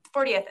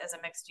as a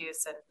mixed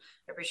use. And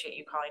I appreciate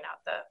you calling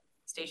out the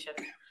station,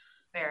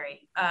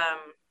 Mary.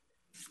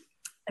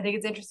 I think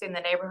it's interesting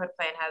the neighborhood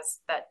plan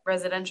has that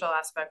residential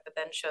aspect, but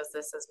then shows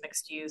this as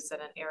mixed use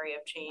and an area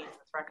of change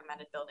with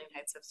recommended building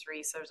heights of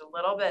 3. So there's a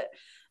little bit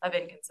of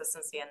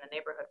inconsistency in the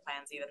neighborhood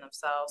plans even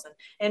themselves. And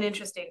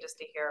interesting just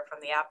to hear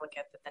from the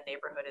applicant that the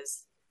neighborhood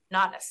is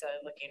not necessarily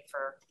looking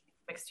for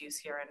mixed use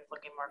here and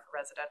looking more for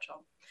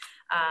residential.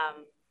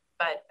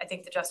 But I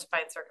think the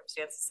justifying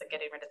circumstances of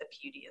getting rid of the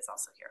PUD is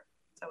also here.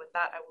 So with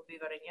that, I will be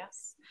voting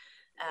yes.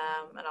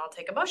 And I'll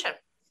take a motion.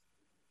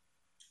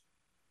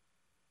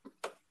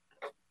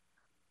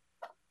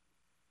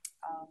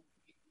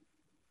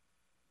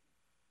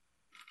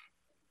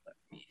 Let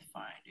me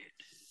find it.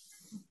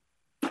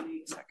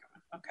 The second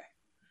one. Okay.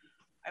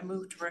 I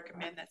move to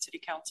recommend that City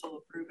Council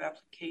approve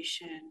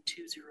application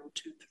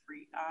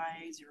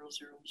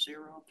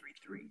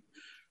 2023I00033,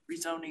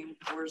 rezoning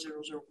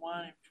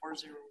 4001 and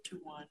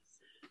 4021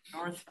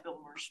 North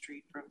Fillmore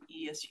Street from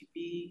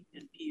ESUB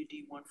and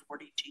PUD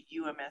 140 to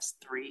UMS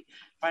 3,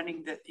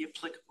 finding that the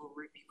applicable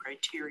review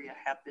criteria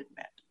have been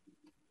met.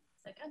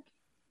 Second.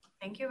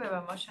 Thank you. We have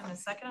a motion and a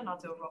second, and I'll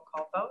do a roll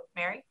call vote.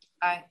 Mary?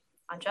 Aye.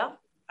 Angel?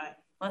 Aye.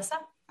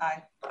 Melissa?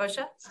 Aye.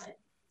 Kosha? Aye.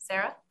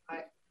 Sarah?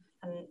 Aye.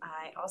 And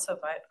I also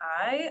vote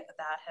aye.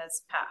 That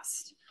has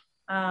passed.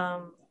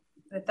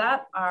 With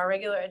that, our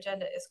regular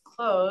agenda is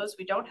closed.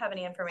 We don't have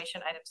any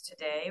information items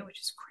today, which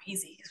is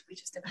crazy because we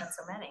just have had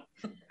so many.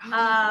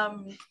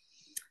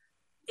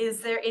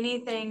 Is there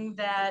anything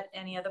that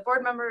any of the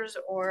board members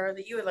or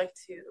that you would like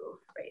to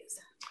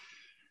raise?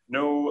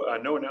 No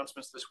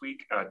announcements this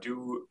week.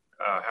 Do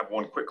have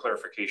one quick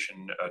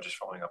clarification, just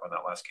following up on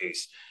that last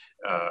case.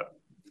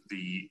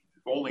 The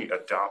only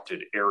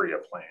adopted area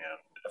plan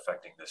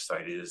affecting this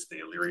site is the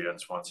Elyria and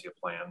Swansea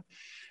plan.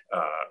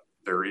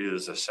 There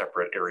is a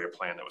separate area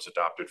plan that was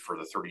adopted for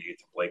the 38th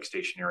and Blake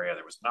station area.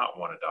 There was not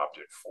one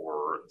adopted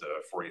for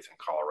the 40th and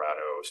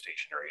Colorado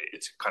station area.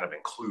 It's kind of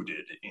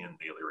included in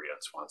the Elyria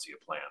and Swansea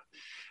plan.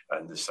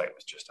 And this site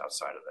was just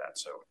outside of that.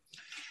 So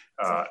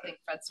I think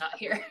Fred's not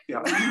here.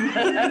 Yeah.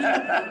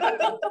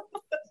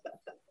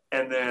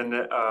 And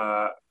then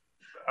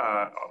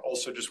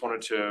also just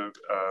wanted to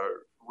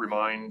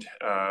remind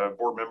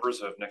board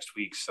members of next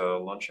week's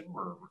luncheon.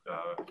 We're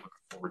looking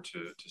forward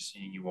to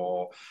seeing you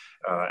all.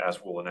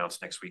 As we'll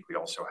announce next week, we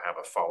also have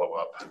a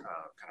follow-up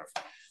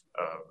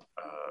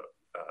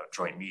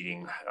joint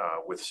meeting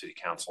with City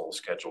Council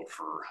scheduled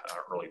for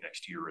early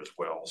next year as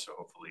well. So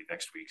hopefully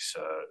next week's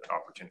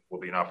opportunity will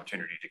be an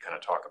opportunity to kind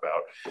of talk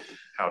about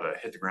how to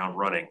hit the ground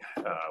running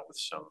with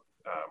some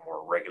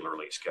more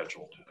regularly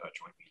scheduled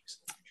joint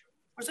meetings.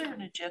 Was there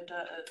an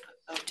agenda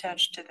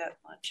attached to that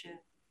luncheon?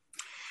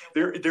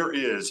 There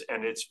is,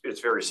 and it's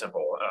very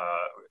simple.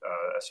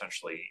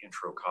 Essentially,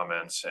 intro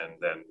comments, and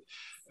then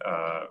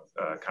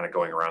kind of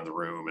going around the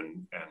room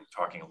and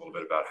talking a little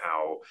bit about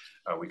how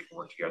we can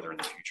work together in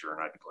the future.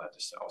 And I'd be glad to.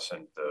 I'll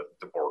send all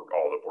the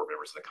board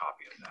members a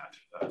copy of that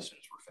as soon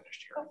as we're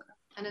finished here. Okay.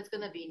 And it's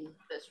going to be in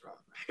this room.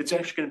 It's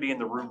actually going to be in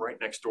the room right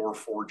next door,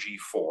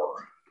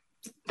 4G4.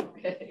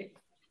 Okay.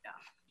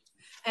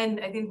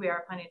 And I think we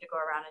are planning to go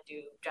around and do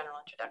general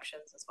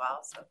introductions as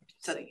well. So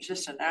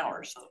just an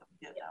hour, so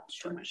yeah,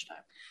 too much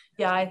time.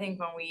 Yeah, I think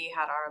when we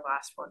had our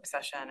last work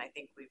session, I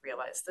think we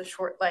realized the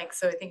short length.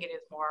 So I think it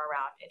is more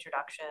around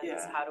introductions.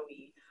 Yeah. How do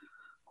we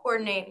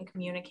coordinate and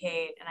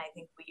communicate? And I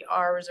think we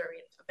are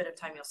reserving a bit of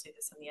time. You'll see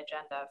this in the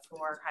agenda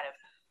for kind of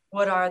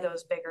what are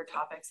those bigger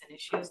topics and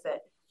issues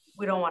that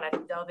we don't want to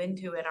delve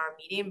into in our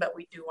meeting, but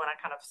we do want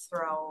to kind of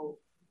throw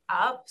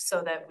up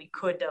so that we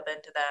could delve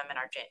into them in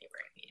our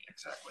January meeting.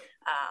 Exactly.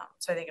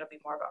 So I think it'll be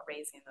more about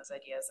raising those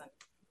ideas, and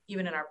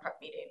even in our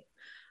prep meeting,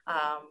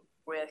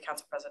 with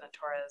Council President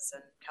Torres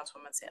and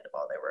Councilwoman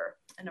Sandoval. There were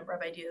a number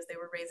of ideas they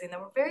were raising that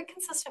were very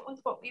consistent with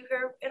what we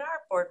hear in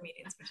our board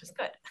meetings, which is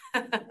good.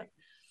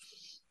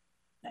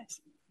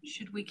 Nice.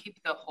 Should we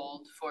keep the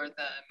hold for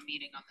the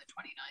meeting on the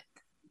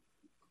 29th?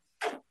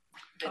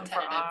 The For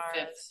tentative ours.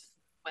 5th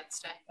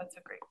Wednesday? That's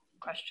a great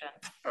question.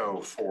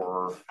 Oh,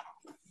 for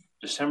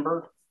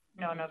December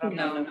No, November.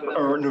 No.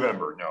 or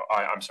November? No,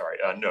 I'm sorry.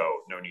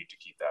 No need to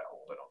keep that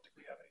hold. I don't think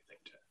we have anything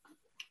to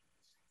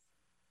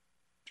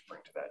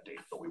bring to that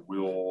date, but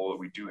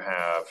we do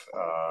have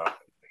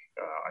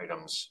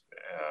items,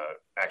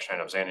 action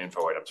items and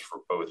info items for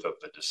both of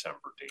the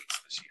December dates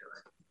this year.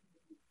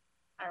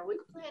 Are we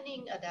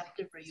planning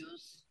adaptive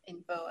reuse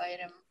info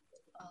item?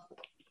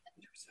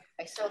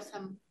 I saw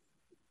some,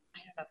 I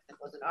don't know if it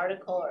was an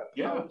article or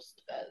a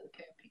post that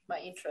piqued my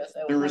interest.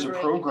 There is a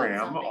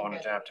program on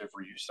adaptive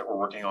reuse that we're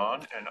working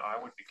on, and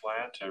I would be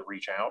glad to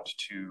reach out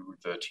to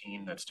the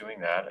team that's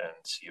doing that and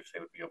see if they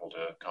would be able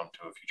to come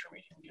to a future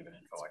meeting and give an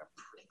info item.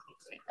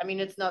 I mean,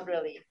 it's not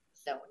really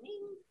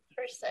zoning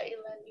per se,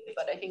 land use,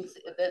 but I think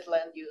it is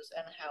land use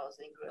and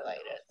housing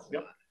related.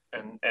 Yep.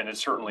 And it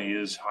certainly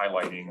is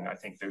highlighting, I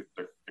think the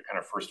kind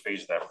of first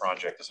phase of that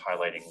project is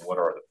highlighting what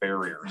are the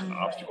barriers and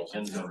obstacles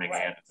in zoning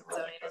and in the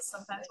Zoning is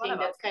sometimes I one think of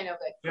them. that's kind of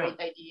a great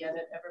idea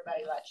that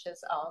everybody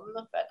latches on,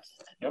 but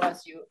Yep.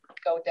 once you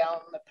go down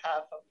the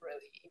path of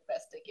really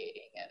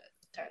investigating it,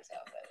 it turns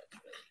out that it's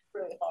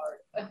really hard.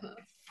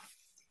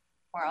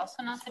 We're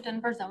also not the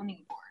Denver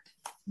zoning board.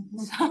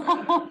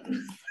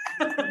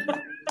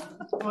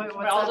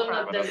 We're also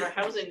not Denver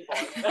housing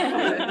board.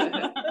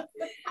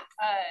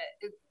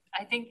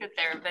 I think that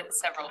there have been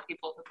several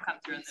people who've come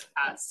through in the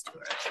past who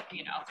are,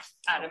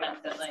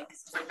 adamant that like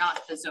we're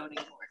not the zoning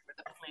board, we're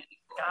the planning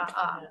board.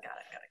 Got it.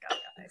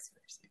 I see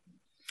what you're saying.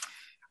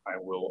 I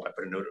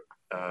put a note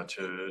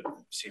to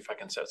see if I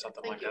can set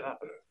something like that up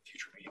at a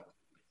future meeting.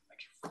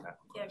 Thank you for that.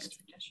 Yeah, good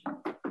suggestion.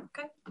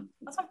 Okay,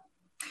 awesome.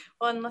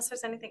 Well, unless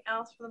there's anything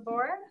else from the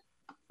board,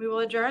 we will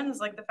adjourn. This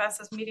is like the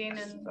fastest meeting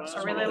in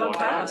a really long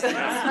time.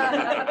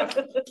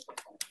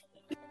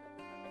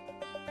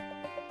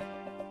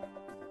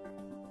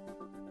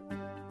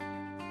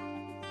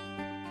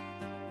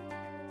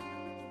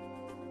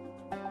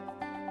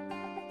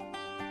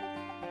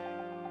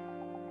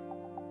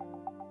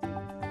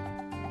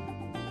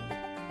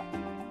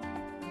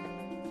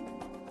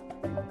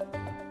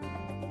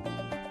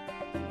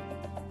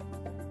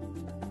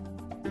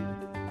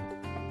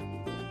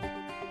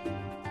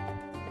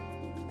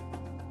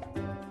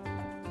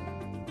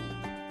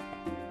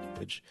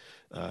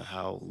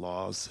 How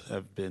laws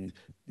have been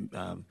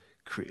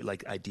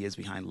like ideas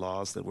behind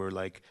laws that were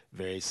like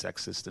very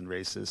sexist and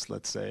racist,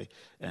 let's say,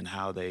 and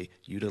how they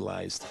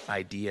utilized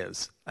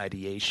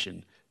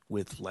ideation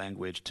with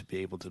language to be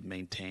able to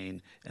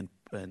maintain and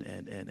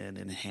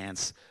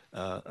enhance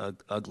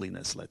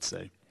ugliness, let's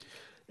say.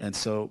 And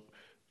so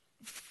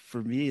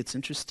for me, it's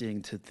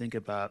interesting to think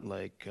about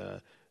like,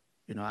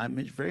 I'm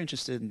very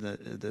interested in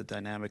the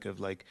dynamic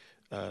of like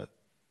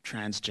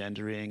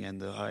transgendering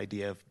and the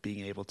idea of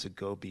being able to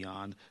go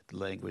beyond the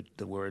language,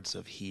 the words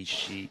of he,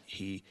 she,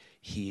 he,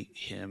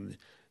 him,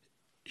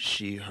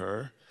 she,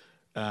 her.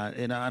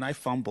 And I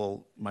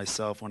fumble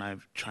myself when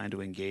I'm trying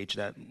to engage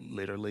that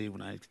literally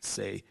when I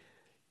say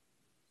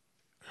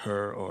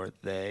her or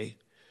they.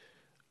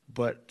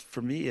 But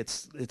for me,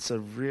 it's a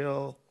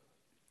real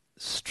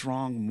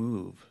strong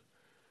move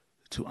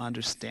to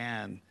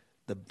understand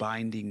the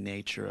binding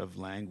nature of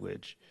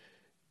language,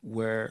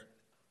 where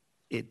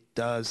it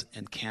does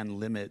and can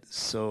limit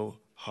so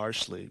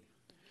harshly.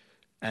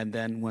 And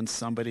then when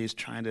somebody is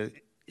trying to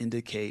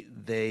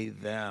indicate they,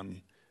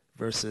 them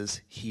versus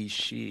he,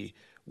 she,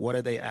 what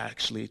are they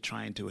actually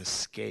trying to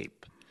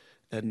escape?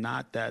 And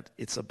not that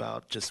it's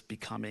about just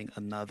becoming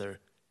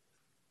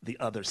the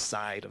other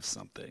side of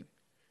something,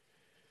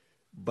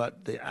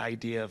 but the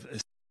idea of